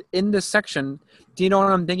 And in this section, do you know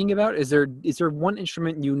what I'm thinking about? Is there one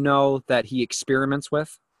instrument that he experiments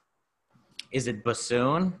with? Is it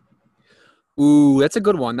bassoon? Ooh, that's a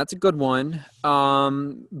good one.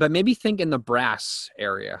 But maybe think in the brass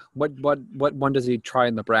area. What one does he try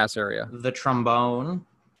in the brass area? The trombone.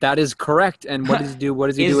 That is correct. And what does he do? What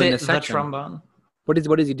does he do in this section? Is it the trombone?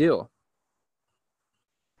 What does he do?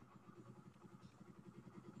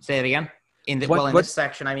 Say it again. In this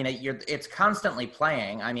section, I mean, it's constantly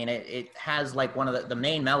playing. I mean, it has like one of the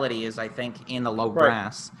main melody is, I think, in the low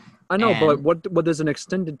brass. I know, but what is an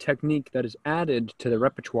extended technique that is added to the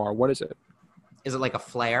repertoire? What is it? Is it like a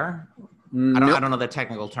flare? Nope. I don't know the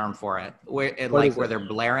technical term for it. Where they're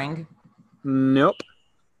blaring? Nope.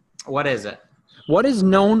 What is it? What is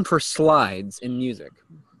known for slides in music?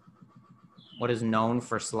 What is known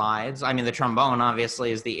for slides? I mean, the trombone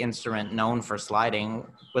obviously is the instrument known for sliding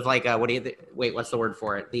with like what's the word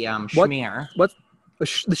for it? The schmear. What's the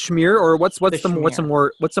schmear, or what's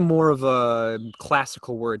a more of a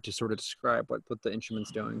classical word to sort of describe what the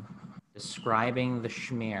instrument's doing? Describing the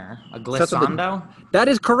schmear. A glissando? That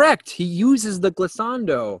is correct. He uses the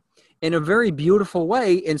glissando in a very beautiful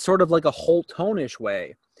way, in sort of like a whole tone-ish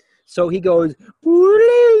way. So he goes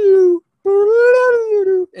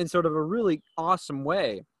in sort of a really awesome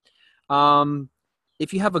way.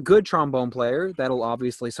 If you have a good trombone player, that'll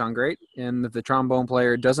obviously sound great. And if the trombone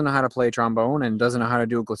player doesn't know how to play trombone and doesn't know how to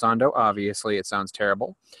do a glissando, obviously it sounds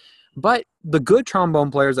terrible. But the good trombone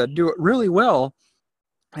players that do it really well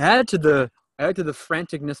add to the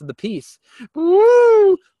franticness of the piece.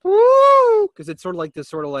 Because it's sort of like this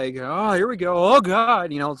sort of like, oh, here we go. Oh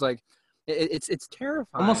God. It's like, it's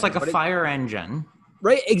terrifying. Almost like a fire engine.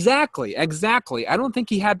 Right. Exactly. I don't think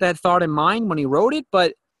he had that thought in mind when he wrote it,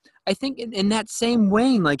 but I think in that same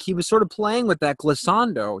vein, like he was sort of playing with that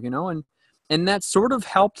glissando, and that sort of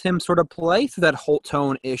helped him sort of play through that whole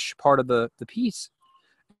tone-ish part of the piece.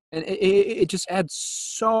 And it just adds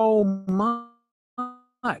so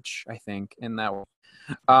much, I think, in that way.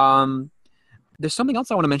 There's something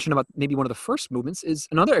else I want to mention about maybe one of the first movements is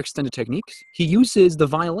another extended technique. He uses the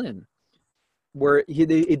violin, where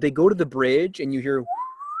they go to the bridge and you hear,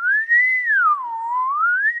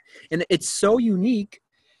 and it's so unique.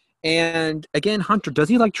 And again, Hunter, does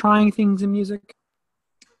he like trying things in music?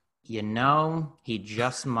 He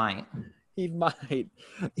just might. He might.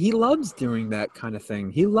 He loves doing that kind of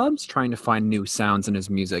thing. He loves trying to find new sounds in his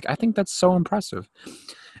music. I think that's so impressive.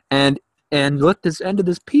 And look, this end of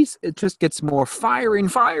this piece, it just gets more fire, and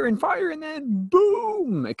then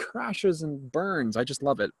boom, it crashes and burns. I just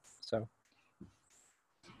love it. So.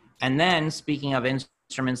 And then, speaking of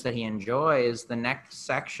instruments that he enjoys, the next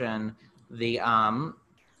section,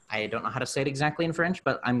 I don't know how to say it exactly in French,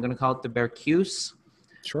 but I'm going to call it the berceuse.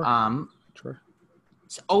 Sure. Sure.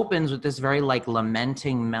 It opens with this very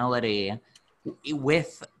lamenting melody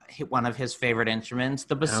with one of his favorite instruments,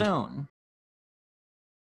 the bassoon.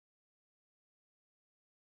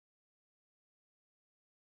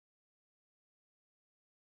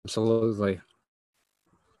 Absolutely.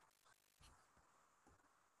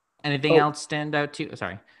 Anything else stand out to you?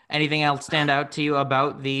 Sorry. Anything else stand out to you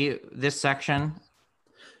about this section?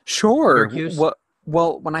 Sure.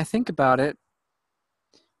 Well, when I think about it,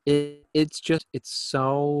 it's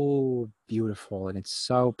so beautiful and it's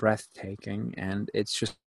so breathtaking and it's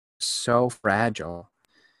just so fragile.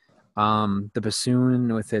 The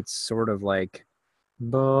bassoon with its sort of like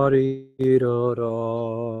it's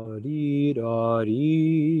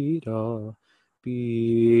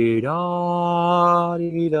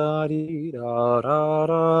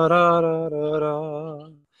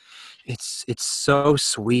so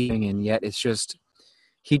sweeping, and yet it's just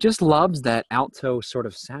he just loves that alto sort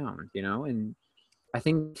of sound, and I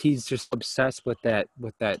think he's just obsessed with that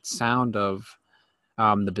sound of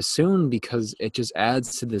the bassoon because it just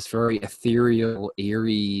adds to this very ethereal,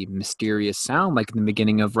 eerie, mysterious sound, like in the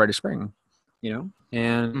beginning of Rite of Spring,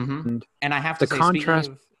 and and I have to say,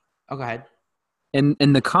 contrast. Oh, go ahead.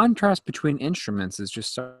 And the contrast between instruments is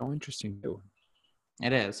just so interesting too.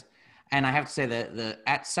 It is. And I have to say that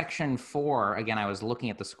at section 4, again, I was looking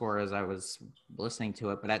at the score as I was listening to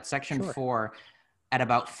it, but at section 4, at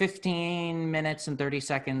about 15 minutes and 30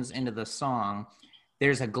 seconds into the song,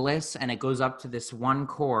 there's a gliss and it goes up to this one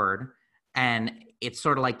chord, and it's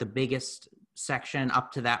sort of like the biggest section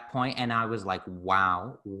up to that point. And I was like,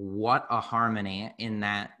 wow, what a harmony in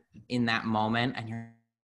that moment. And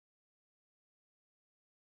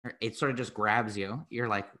it sort of just grabs you. You're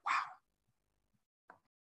like, wow.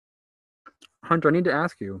 Hunter, I need to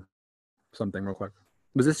ask you something real quick.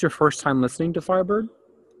 Was this your first time listening to Firebird?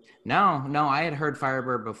 No, I had heard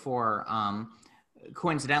Firebird before.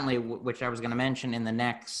 Coincidentally, which I was going to mention in the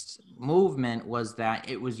next movement, was that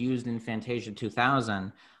it was used in Fantasia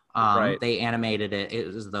 2000. Right. They animated it.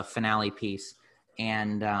 It was the finale piece.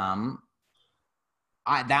 And that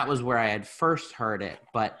was where I had first heard it.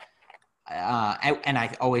 But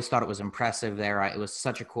I always thought it was impressive there. It was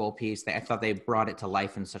such a cool piece. I thought they brought it to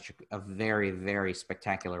life in such a very, very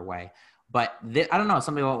spectacular way. But I don't know,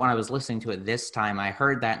 something about when I was listening to it this time, I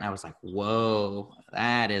heard that and I was like, whoa,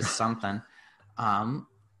 that is something. And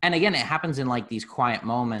again, it happens in like these quiet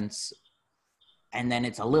moments, and then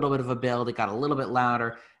it's a little bit of a build. It got a little bit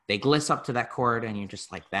louder. They gliss up to that chord, and you're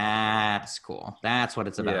just like, that's cool. That's what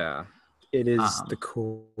it's about. Yeah, it is the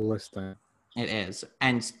coolest thing. It is.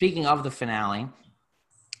 And speaking of the finale,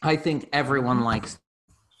 I think everyone likes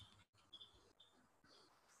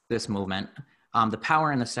this movement. The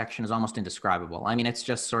power in the section is almost indescribable. I mean, it's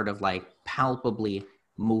just sort of like palpably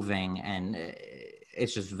moving, and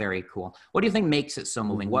it's just very cool. What do you think makes it so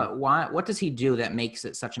moving? What does he do that makes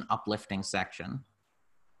it such an uplifting section?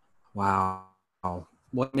 Wow.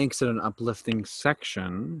 What makes it an uplifting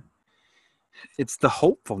section? It's the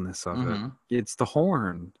hopefulness of it. It's the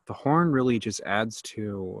horn. The horn really just adds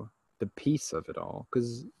to the piece of it all.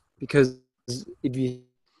 Because if you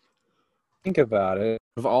think about it,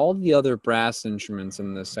 of all the other brass instruments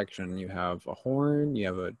in this section, you have a horn, you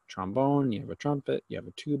have a trombone, you have a trumpet, you have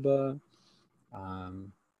a tuba.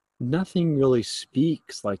 Nothing really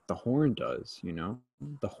speaks like the horn does,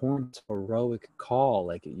 The horn's heroic call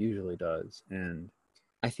like it usually does. And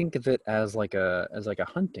I think of it as like a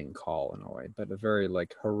hunting call in a way, but a very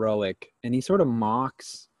like heroic, and he sort of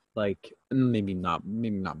mocks, like maybe not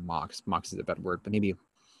mocks is a bad word, but maybe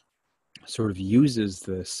sort of uses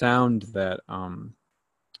the sound that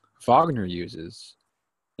Wagner uses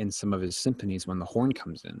in some of his symphonies when the horn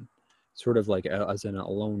comes in, sort of like as in a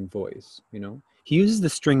lone voice, you know. He uses the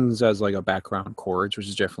strings as like a background chords, which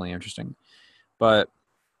is definitely interesting, but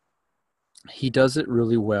he does it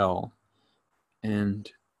really well.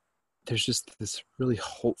 And there's just this really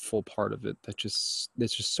hopeful part of it that's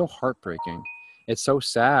just so heartbreaking. It's so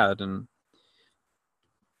sad, and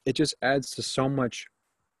it just adds to so much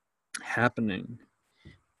happening.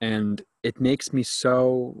 And it makes me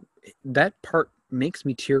so, that part makes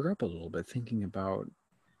me tear up a little bit thinking about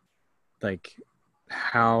like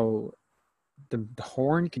how the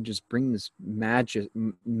horn can just bring this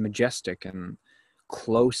majestic and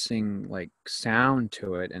closing like sound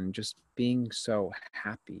to it, and just being so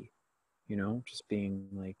happy, you know, just being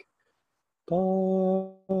like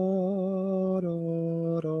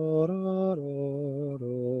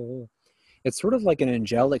it's sort of like an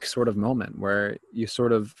angelic sort of moment where you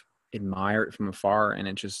sort of admire it from afar, and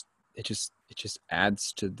it just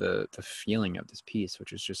adds to the feeling of this piece,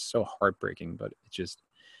 which is just so heartbreaking. But it just,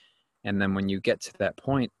 and then when you get to that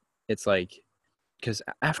point, it's like, because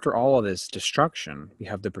after all of this destruction, we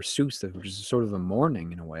have the pursuits, which is sort of a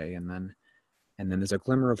mourning in a way, and then there's a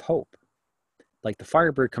glimmer of hope. Like the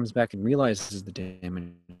Firebird comes back and realizes the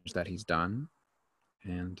damage that he's done,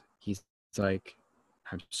 and he's like,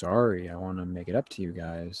 I'm sorry, I want to make it up to you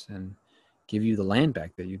guys and give you the land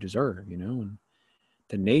back that you deserve, you know. And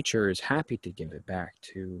the nature is happy to give it back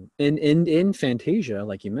to, in Fantasia,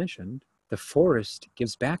 like you mentioned, the forest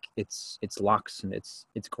gives back its locks and its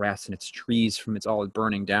grass and its trees from its all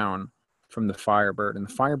burning down from the Firebird, and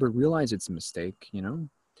the Firebird realizes it's a mistake, you know.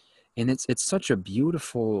 And it's such a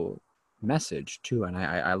beautiful message too, and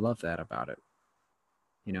I love that about it,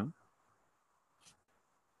 you know.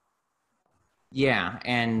 Yeah,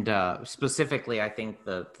 and specifically, I think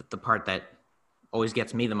the part that always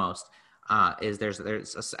gets me the most is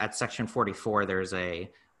at section 44 there's a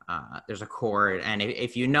chord, and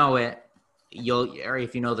if you know it, or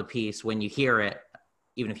if you know the piece, when you hear it,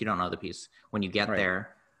 even if you don't know the piece, when you get Right.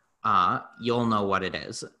 there, you'll know what it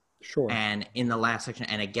is. Sure. And in the last section,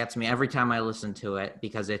 and it gets me every time I listen to it,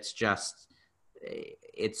 because it's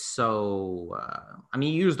so. I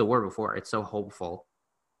mean, you used the word before. It's so hopeful.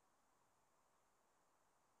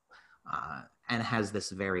 And has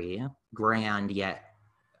this very grand yet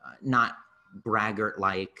not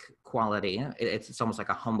braggart-like quality. It's almost like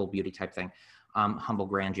a humble beauty type thing, humble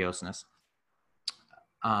grandioseness.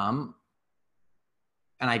 And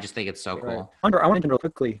I just think it's so cool. I want to real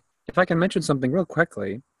quickly, if I can mention something real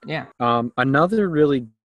quickly. Yeah. Another really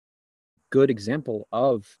good example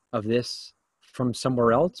of this from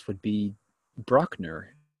somewhere else would be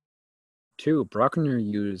Bruckner too. Bruckner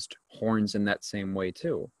used horns in that same way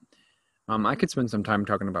too. I could spend some time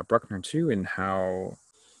talking about Bruckner too, and how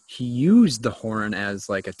he used the horn as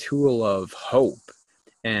like a tool of hope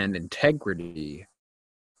and integrity.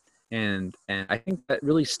 And I think that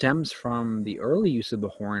really stems from the early use of the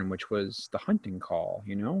horn, which was the hunting call,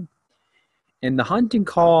 you know? And the hunting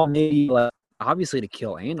call maybe obviously to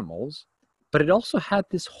kill animals, but it also had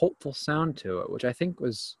this hopeful sound to it, which I think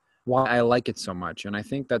was why I like it so much. And I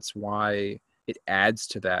think that's why it adds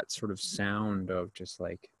to that sort of sound of just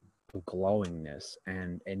like glowingness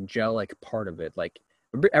and angelic part of it. Like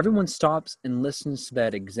everyone stops and listens to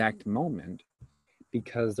that exact moment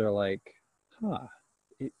because they're like, huh,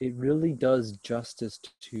 it really does justice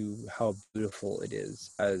to how beautiful it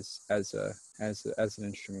is as an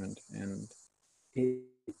instrument. And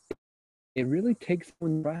it really takes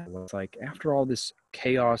one breath. It's like after all this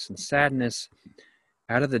chaos and sadness,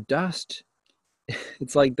 out of the dust,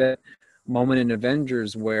 it's like that moment in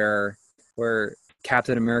Avengers where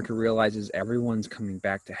Captain America realizes everyone's coming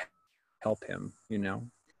back to help him, you know.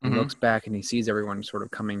 He looks back and he sees everyone sort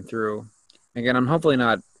of coming through. Again, I'm hopefully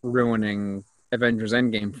not ruining Avengers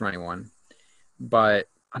Endgame for anyone, but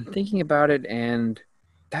I'm thinking about it, and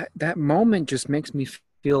that moment just makes me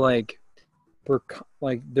feel like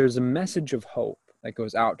there's a message of hope that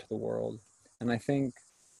goes out to the world. And I think,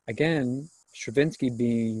 again, Stravinsky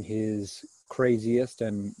being his craziest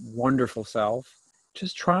and wonderful self,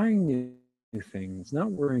 just trying new things,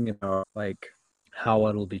 not worrying about like how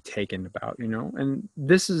it'll be taken about, you know. And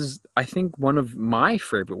this is, I think, one of my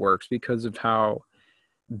favorite works because of how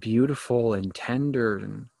beautiful and tender,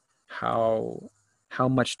 and how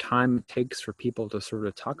much time it takes for people to sort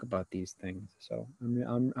of talk about these things. So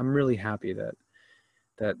I'm really happy that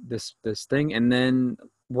this thing, and then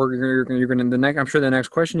you're gonna the next, I'm sure the next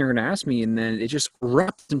question you're gonna ask me, and then it just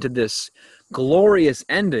wraps into this glorious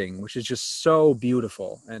ending, which is just so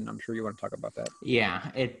beautiful, and I'm sure you want to talk about that. Yeah,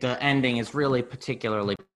 the ending is really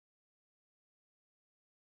particularly.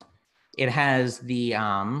 It has the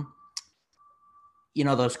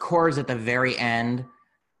those chords at the very end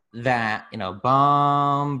that,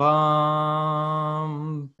 bum,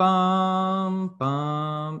 bum, bum,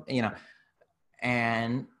 bum,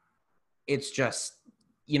 and it's just,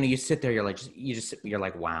 you sit there, you're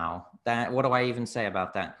like, wow, what do I even say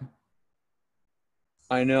about that?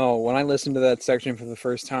 I know. When I listened to that section for the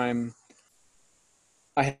first time,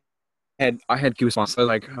 I I had goosebumps. I was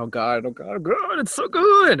like, oh god, oh god, oh god, it's so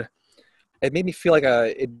good. It made me feel like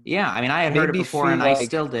Yeah, I mean, I had heard made it me before feel and I like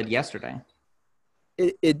still did yesterday.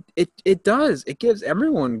 it does. It gives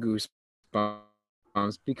everyone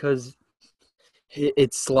goosebumps because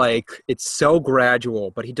it's like it's so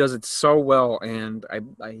gradual, but he does it so well, and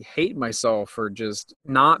I hate myself for just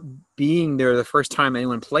not being there the first time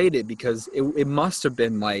anyone played it because it must have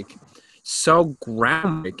been like so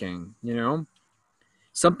groundbreaking,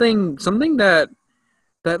 something that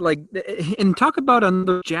like, and talk about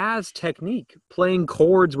another jazz technique, playing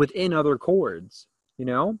chords within other chords, you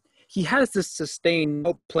know he has this sustained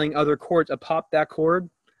note playing other chords, a pop that chord.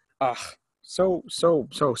 Ah, so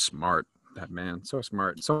smart, that man, so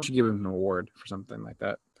smart. Someone should give him an award for something like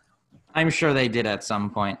that. I'm sure they did at some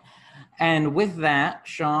point. And with that,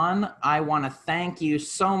 Sean, I want to thank you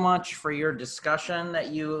so much for your discussion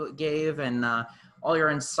that you gave and all your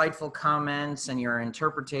insightful comments and your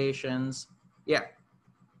interpretations. Yeah.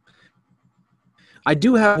 I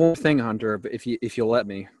do have one thing, Hunter, but if you'll let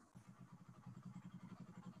me.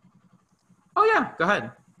 Oh, yeah. Go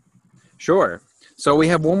ahead. Sure. So we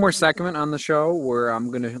have one more segment on the show where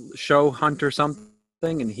I'm going to show Hunter something,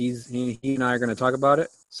 and he and I are going to talk about it.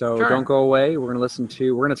 So don't Sure. go away. We're going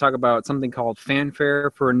to talk about something called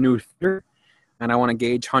fanfare for a new theater, and I want to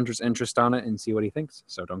gauge Hunter's interest on it and see what he thinks.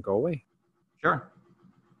 So don't go away. Sure.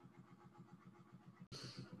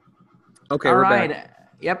 Okay, All we're right.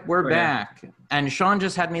 back. Yep, we're Go ahead. back. And Sean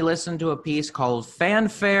just had me listen to a piece called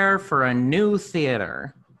Fanfare for a New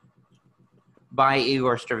Theater by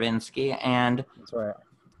Igor Stravinsky. And, That's right.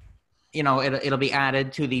 it'll be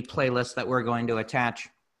added to the playlist that we're going to attach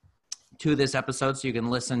to this episode so you can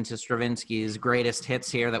listen to Stravinsky's greatest hits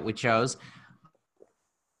here that we chose.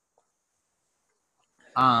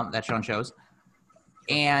 That Sean chose.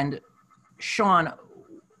 And Sean,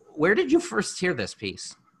 where did you first hear this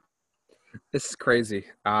piece? This is crazy.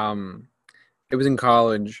 It was in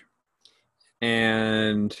college,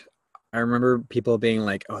 and I remember people being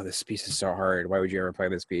like, "Oh, this piece is so hard. Why would you ever play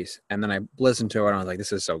this piece?" And then I listened to it, and I was like,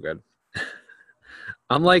 "This is so good."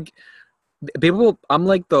 I'm like people. I'm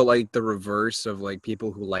like the reverse of like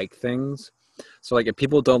people who like things. So like if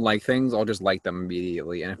people don't like things, I'll just like them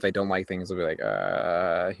immediately, and if they don't like things, I'll be like,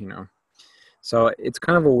 So it's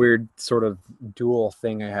kind of a weird sort of dual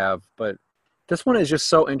thing I have, but this one is just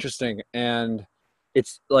so interesting, and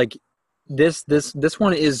it's like this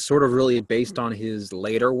one is sort of really based on his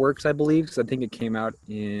later works, I believe, because I think it came out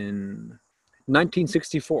in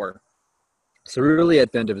 1964, so really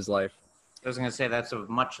at the end of his life. I was going to say that's a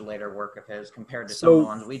much later work of his compared to some of the So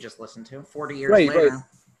ones we just listened to 40 years right, later.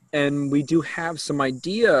 and we do have some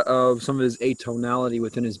idea of some of his atonality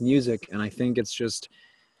within his music, and I think it's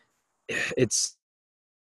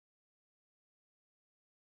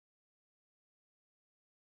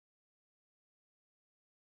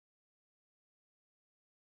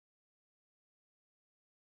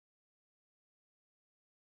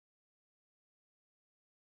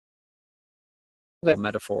a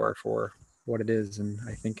metaphor for what it is, and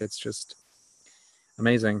I think it's just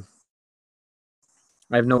amazing.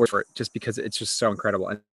 I have no words for it, just because it's just so incredible.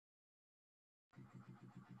 And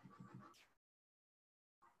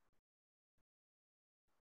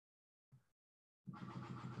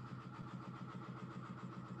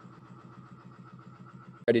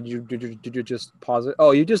did you just pause it?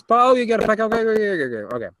 Oh, you just oh, you got it back.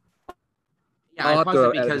 Okay. Yeah, I I'll have paused it to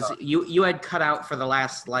edit it because out. you had cut out for the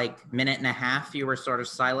last like minute and a half. You were sort of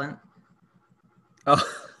silent. Oh,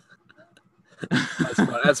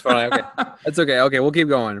 that's funny. Okay, that's okay. Okay, we'll keep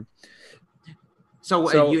going. So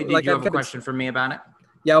So, did like, you have I've a got question for me about it?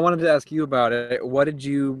 yeah, I wanted to ask you about it. What did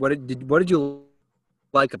you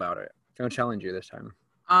like about it? I'm gonna challenge you this time.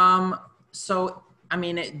 So I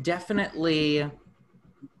mean, it definitely.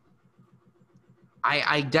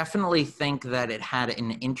 I definitely think that it had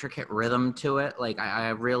an intricate rhythm to it. Like I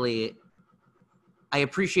really I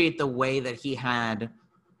appreciate the way that he had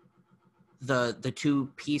the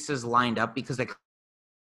two pieces lined up because they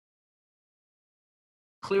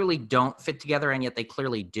clearly don't fit together and yet they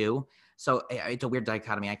clearly do. So it's a weird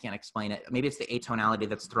dichotomy. I can't explain it. Maybe it's the atonality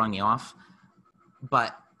that's throwing you off.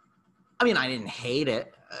 But I mean, I didn't hate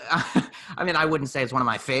it. I mean, I wouldn't say it's one of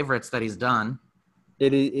my favorites that he's done.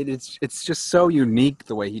 It's just so unique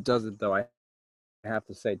the way he does it, though. have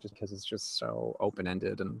to say, just because it's just so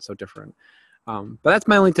open-ended and so different. But that's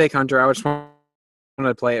my only take, Hunter. I just wanted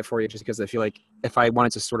to play it for you just because I feel like if I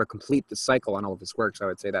wanted to sort of complete the cycle on all of his works, I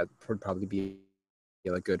would say that would probably be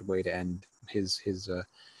a good way to end his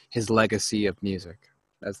legacy of music,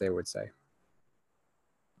 as they would say.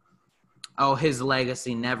 Oh, his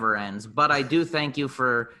legacy never ends. But I do thank you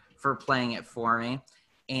for playing it for me.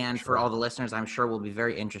 And Sure. for all the listeners, I'm sure will be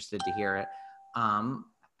very interested to hear it.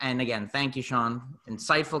 And again, thank you, Sean.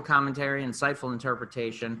 Insightful commentary, insightful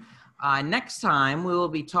interpretation. Next time, we will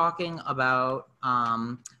be talking about...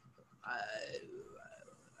 I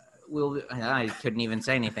couldn't even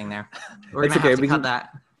say anything there. We're going to have to cut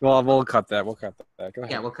that. Well, we'll cut that. Go ahead.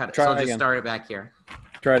 Yeah, we'll cut it. Try so it just again. start it back here.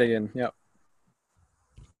 Try it again. Yep.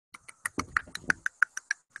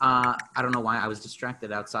 I don't know why I was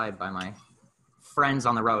distracted outside by my friends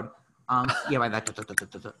on the road. By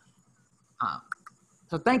that.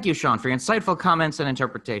 So thank you, Sean, for your insightful comments and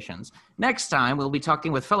interpretations. Next time, we'll be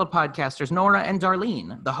talking with fellow podcasters Nora and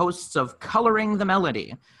Darlene, the hosts of Coloring the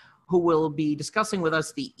Melody, who will be discussing with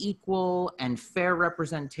us the equal and fair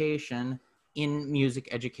representation in music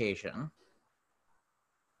education.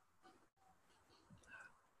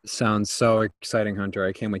 Sounds so exciting, Hunter.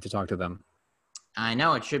 I can't wait to talk to them. I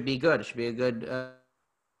know, it should be good. It should be a good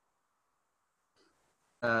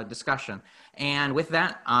discussion. And with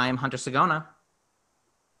that, I'm Hunter Sagona.